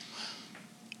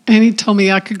 Annie told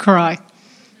me I could cry.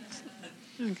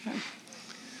 Okay.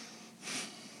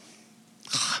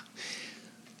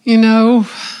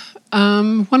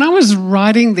 When I was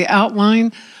writing the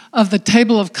outline of the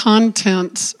table of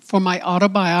contents for my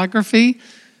autobiography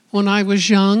when I was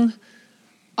young,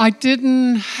 I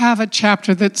didn't have a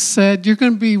chapter that said you're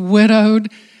going to be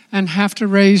widowed and have to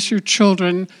raise your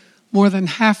children more than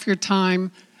half your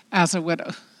time as a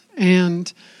widow.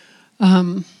 And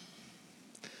there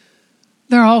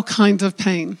are all kinds of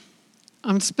pain.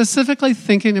 I'm specifically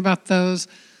thinking about those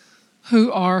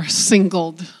who are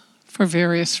singled for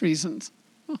various reasons.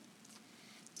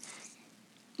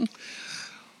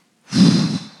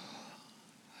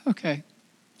 Okay.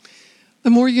 The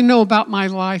more you know about my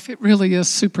life, it really is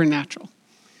supernatural.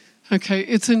 Okay,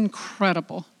 it's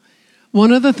incredible.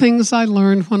 One of the things I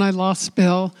learned when I lost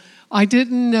Bill, I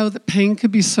didn't know that pain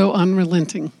could be so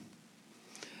unrelenting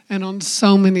and on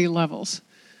so many levels.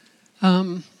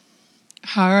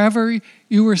 However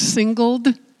you were singled,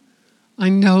 I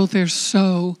know there's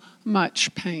so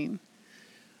much pain.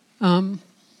 I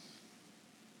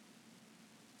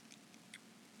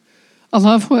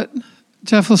love what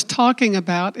Jeff was talking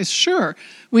about is sure,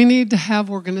 we need to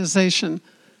have organization,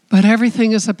 but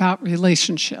everything is about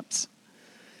relationships,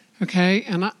 okay?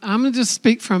 And I'm going to just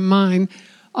speak from mine.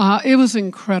 It was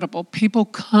incredible. People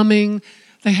coming.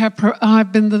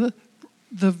 I've been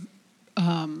the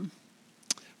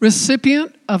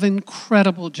recipient of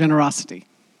incredible generosity.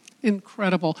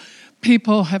 Incredible.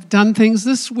 People have done things.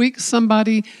 This week,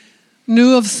 somebody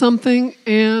knew of something,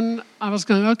 and I was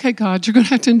going, okay, God, you're going to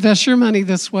have to invest your money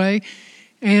this way.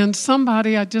 And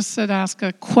somebody, I just said, ask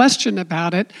a question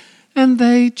about it, and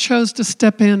they chose to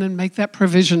step in and make that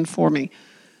provision for me.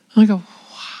 I go,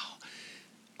 wow.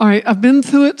 All right, I've been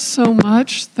through it so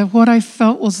much that what I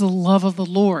felt was the love of the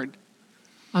Lord.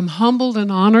 I'm humbled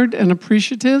and honored and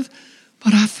appreciative,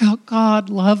 but I felt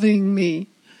God loving me.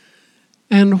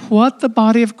 And what the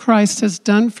body of Christ has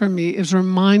done for me is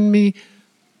remind me,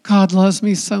 God loves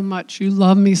me so much. You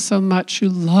love me so much. You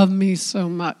love me so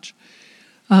much.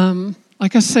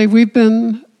 Like I say, we've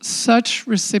been such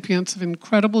recipients of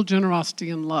incredible generosity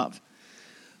and love.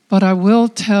 But I will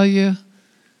tell you,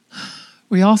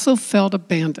 we also felt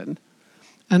abandoned.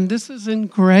 And this is in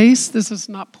grace. This is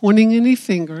not pointing any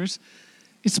fingers.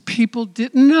 It's people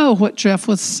didn't know what Jeff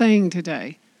was saying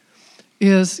today.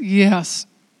 Is, yes,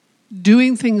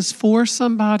 doing things for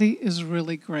somebody is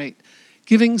really great.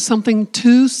 Giving something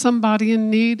to somebody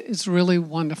in need is really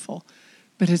wonderful.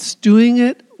 But it's doing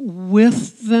it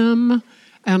with them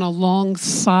and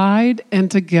alongside and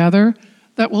together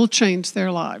that will change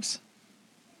their lives.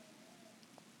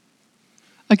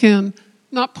 Again,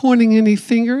 not pointing any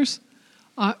fingers.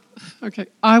 I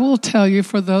will tell you,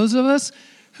 for those of us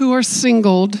who are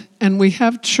singled and we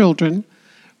have children,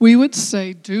 we would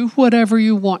say, do whatever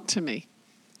you want to me.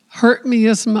 Hurt me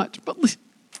as much, but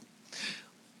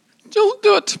don't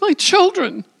do it to my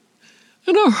children.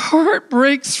 And our heart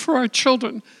breaks for our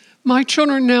children. My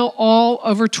children are now all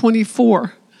over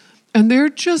 24, and they're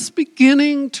just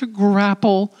beginning to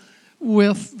grapple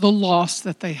with the loss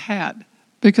that they had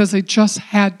because they just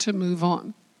had to move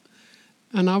on.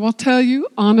 And I will tell you,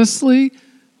 honestly,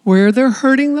 where they're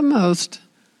hurting the most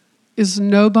is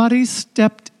nobody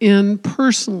stepped in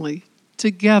personally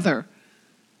together.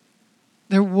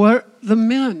 There were the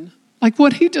men, like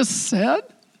what he just said.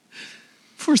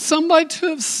 For somebody to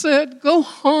have said, go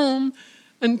home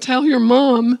and tell your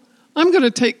mom, I'm going to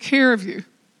take care of you.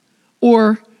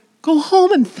 Or go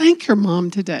home and thank your mom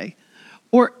today.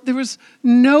 Or there was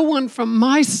no one from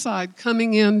my side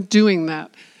coming in doing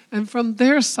that. And from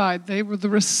their side, they were the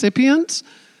recipients.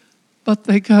 But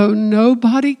they go,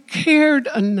 nobody cared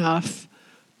enough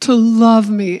to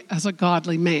love me as a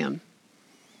godly man.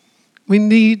 We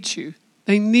need you.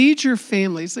 They need your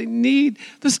families. They need,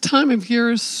 this time of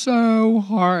year is so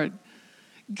hard.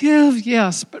 Give,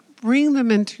 yes, but bring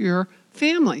them into your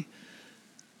family.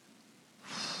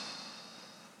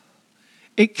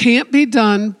 It can't be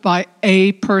done by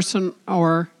a person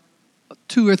or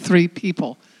 2 or 3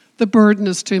 people. The burden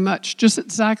is too much. Just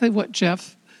exactly what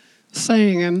Jeff's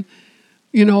saying. And,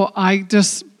 I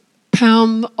just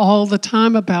pound all the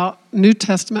time about New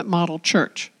Testament model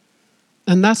church.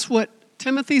 And that's what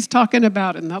Timothy's talking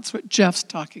about, and that's what Jeff's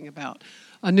talking about.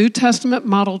 A New Testament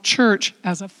model church,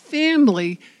 as a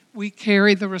family, we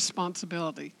carry the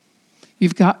responsibility.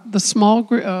 You've got the small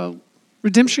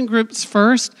redemption groups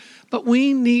first, but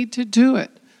we need to do it.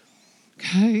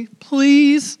 Okay?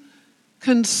 Please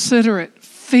consider it.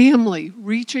 Family,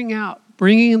 reaching out,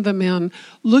 bringing them in.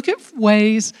 Look at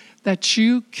ways that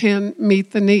you can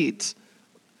meet the needs.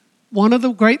 One of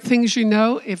the great things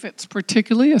if it's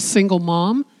particularly a single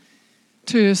mom,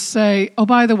 to say, oh,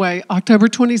 by the way, October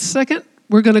 22nd,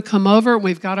 we're going to come over and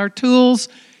we've got our tools.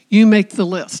 You make the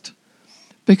list.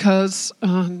 Because,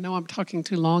 no, I'm talking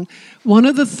too long. One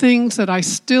of the things that I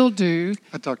still do...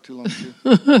 I talk too long,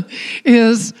 too.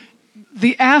 is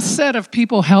the asset of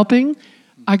people helping.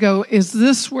 I go,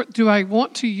 do I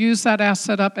want to use that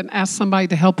asset up and ask somebody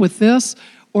to help with this?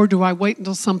 Or do I wait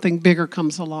until something bigger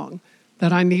comes along?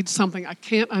 That I need something. I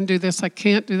can't undo this. I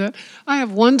can't do that. I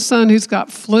have one son who's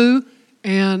got flu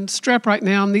and strep right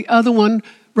now, and the other one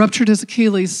ruptured his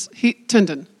Achilles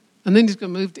tendon. And then he's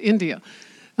going to move to India.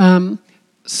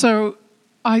 So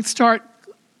I'm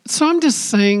just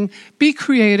saying, be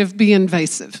creative, be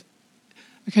invasive.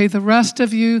 Okay, the rest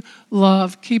of you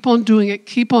love, keep on doing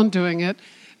it.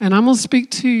 And I'm going to speak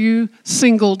to you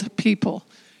singled people.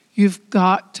 You've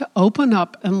got to open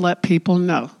up and let people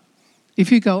know.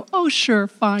 If you go, oh, sure,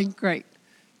 fine, great.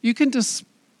 You can just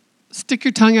stick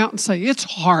your tongue out and say, it's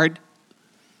hard.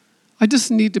 I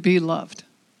just need to be loved.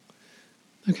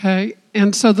 Okay?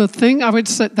 And so the thing I would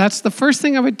say, that's the first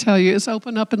thing I would tell you is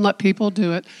open up and let people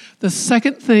do it. The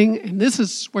second thing, and this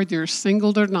is whether you're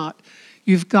singled or not,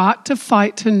 you've got to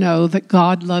fight to know that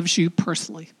God loves you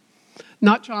personally.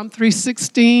 Not John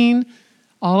 3:16,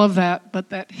 all of that,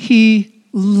 but that he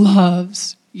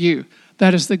loves you.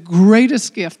 That is the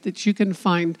greatest gift that you can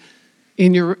find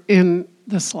in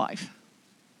this life.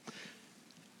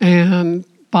 And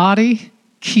body,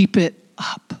 keep it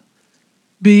up.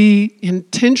 Be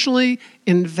intentionally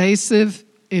invasive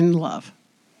in love,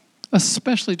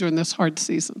 especially during this hard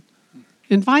season.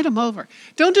 Invite them over.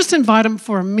 Don't just invite them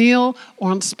for a meal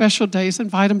or on special days.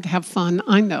 Invite them to have fun.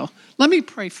 I know. Let me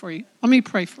pray for you. Let me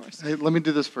pray for us. Hey, let me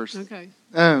do this first. Okay.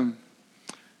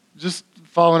 Just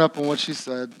following up on what she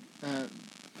said,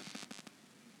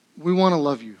 we want to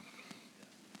love you.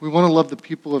 We want to love the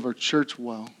people of our church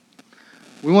well.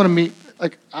 We want to meet,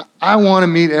 I want to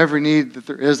meet every need that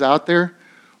there is out there.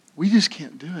 We just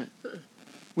can't do it.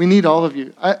 We need all of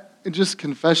you. Just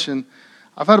confession,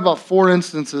 I've had about 4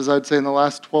 instances, I'd say, in the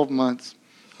last 12 months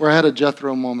where I had a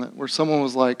Jethro moment where someone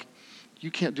was like,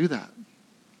 you can't do that.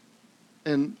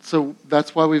 And so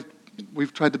that's why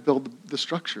we've tried to build the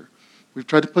structure. We've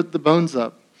tried to put the bones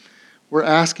up. We're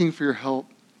asking for your help.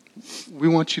 We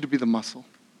want you to be the muscle.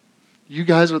 You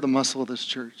guys are the muscle of this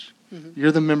church. Mm-hmm.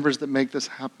 You're the members that make this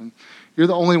happen. You're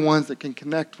the only ones that can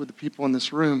connect with the people in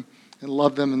this room and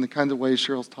love them in the kinds of ways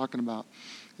Cheryl's talking about.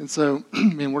 And so,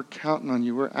 man, we're counting on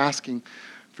you. We're asking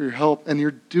for your help, and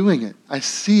you're doing it. I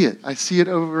see it. I see it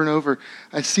over and over.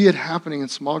 I see it happening in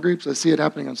small groups. I see it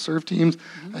happening on serve teams.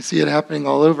 Mm-hmm. I see it happening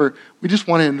all over. We just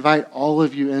want to invite all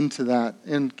of you into that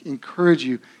and encourage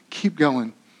you. Keep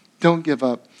going. Don't give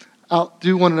up.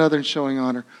 Outdo one another in showing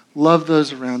honor. Love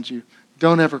those around you.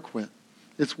 Don't ever quit.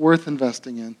 It's worth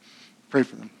investing in. Pray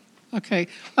for them. Okay,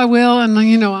 I will, and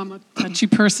I'm a touchy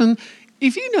person.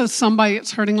 If you know somebody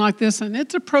that's hurting like this and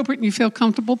it's appropriate and you feel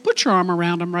comfortable, put your arm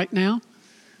around them right now.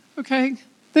 Okay?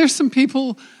 There's some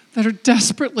people that are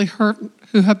desperately hurt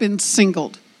who have been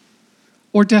singled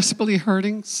or desperately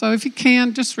hurting. So if you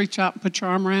can, just reach out and put your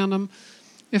arm around them.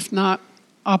 If not,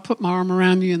 I'll put my arm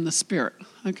around you in the spirit.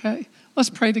 Okay? Let's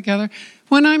pray together.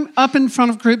 When I'm up in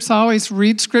front of groups, I always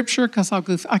read scripture because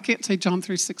I can't say John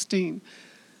 3:16.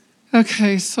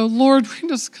 Okay, so Lord, we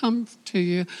just come to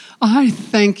you. I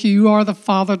thank you. You are the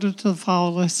Father to the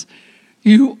fatherless.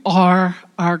 You are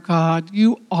our God.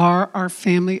 You are our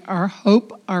family, our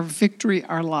hope, our victory,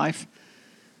 our life.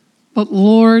 But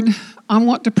Lord, I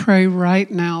want to pray right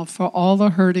now for all the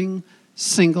hurting,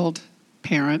 singled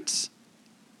parents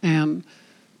and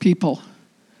people.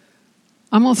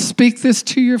 I'm going to speak this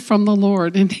to you from the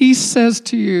Lord. And he says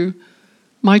to you,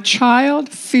 my child,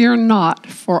 fear not,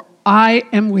 for I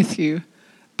am with you.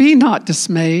 Be not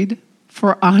dismayed,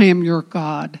 for I am your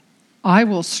God. I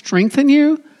will strengthen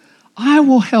you. I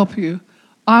will help you.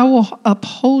 I will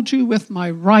uphold you with my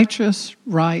righteous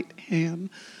right hand.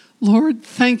 Lord,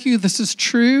 thank you. This is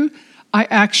true. I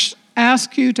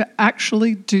ask you to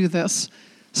actually do this.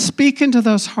 Speak into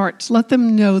those hearts. Let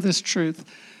them know this truth.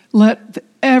 Let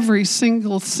every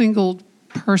single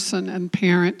person and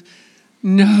parent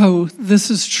know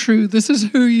this is true. This is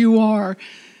who you are.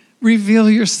 Reveal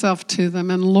yourself to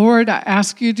them. And Lord, I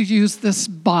ask you to use this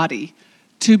body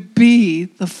to be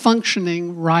the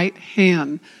functioning right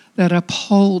hand that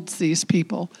upholds these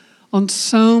people on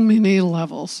so many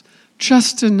levels,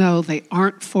 just to know they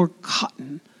aren't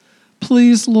forgotten.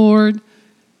 Please, Lord,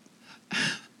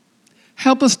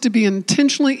 help us to be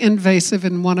intentionally invasive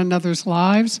in one another's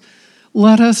lives.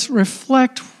 Let us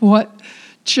reflect what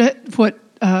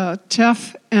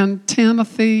Jeff and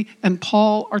Timothy and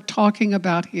Paul are talking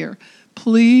about here.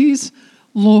 Please,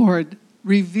 Lord,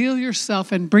 reveal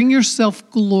yourself and bring yourself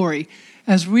glory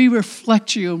as we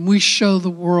reflect you and we show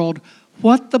the world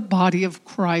what the body of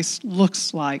Christ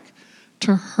looks like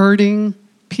to hurting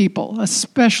people,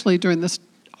 especially during this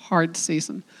hard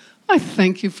season. I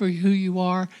thank you for who you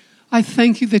are. I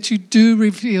thank you that you do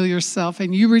reveal yourself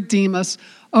and you redeem us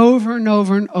over and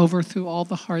over and over through all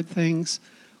the hard things.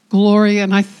 Glory,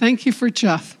 and I thank you for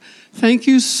Jeff. Thank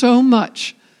you so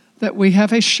much that we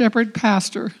have a shepherd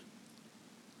pastor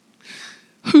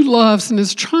who loves and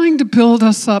is trying to build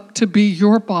us up to be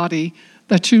your body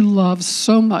that you love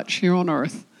so much here on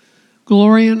earth.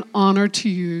 Glory and honor to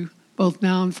you, both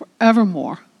now and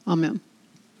forevermore. Amen.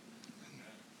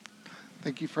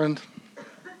 Thank you, friend.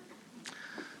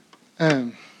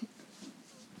 Man,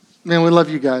 we love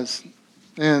you guys.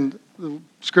 And the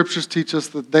scriptures teach us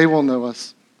that they will know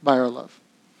us by our love.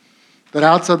 That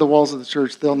outside the walls of the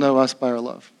church, they'll know us by our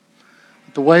love.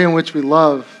 The way in which we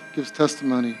love gives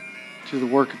testimony to the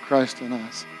work of Christ in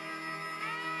us.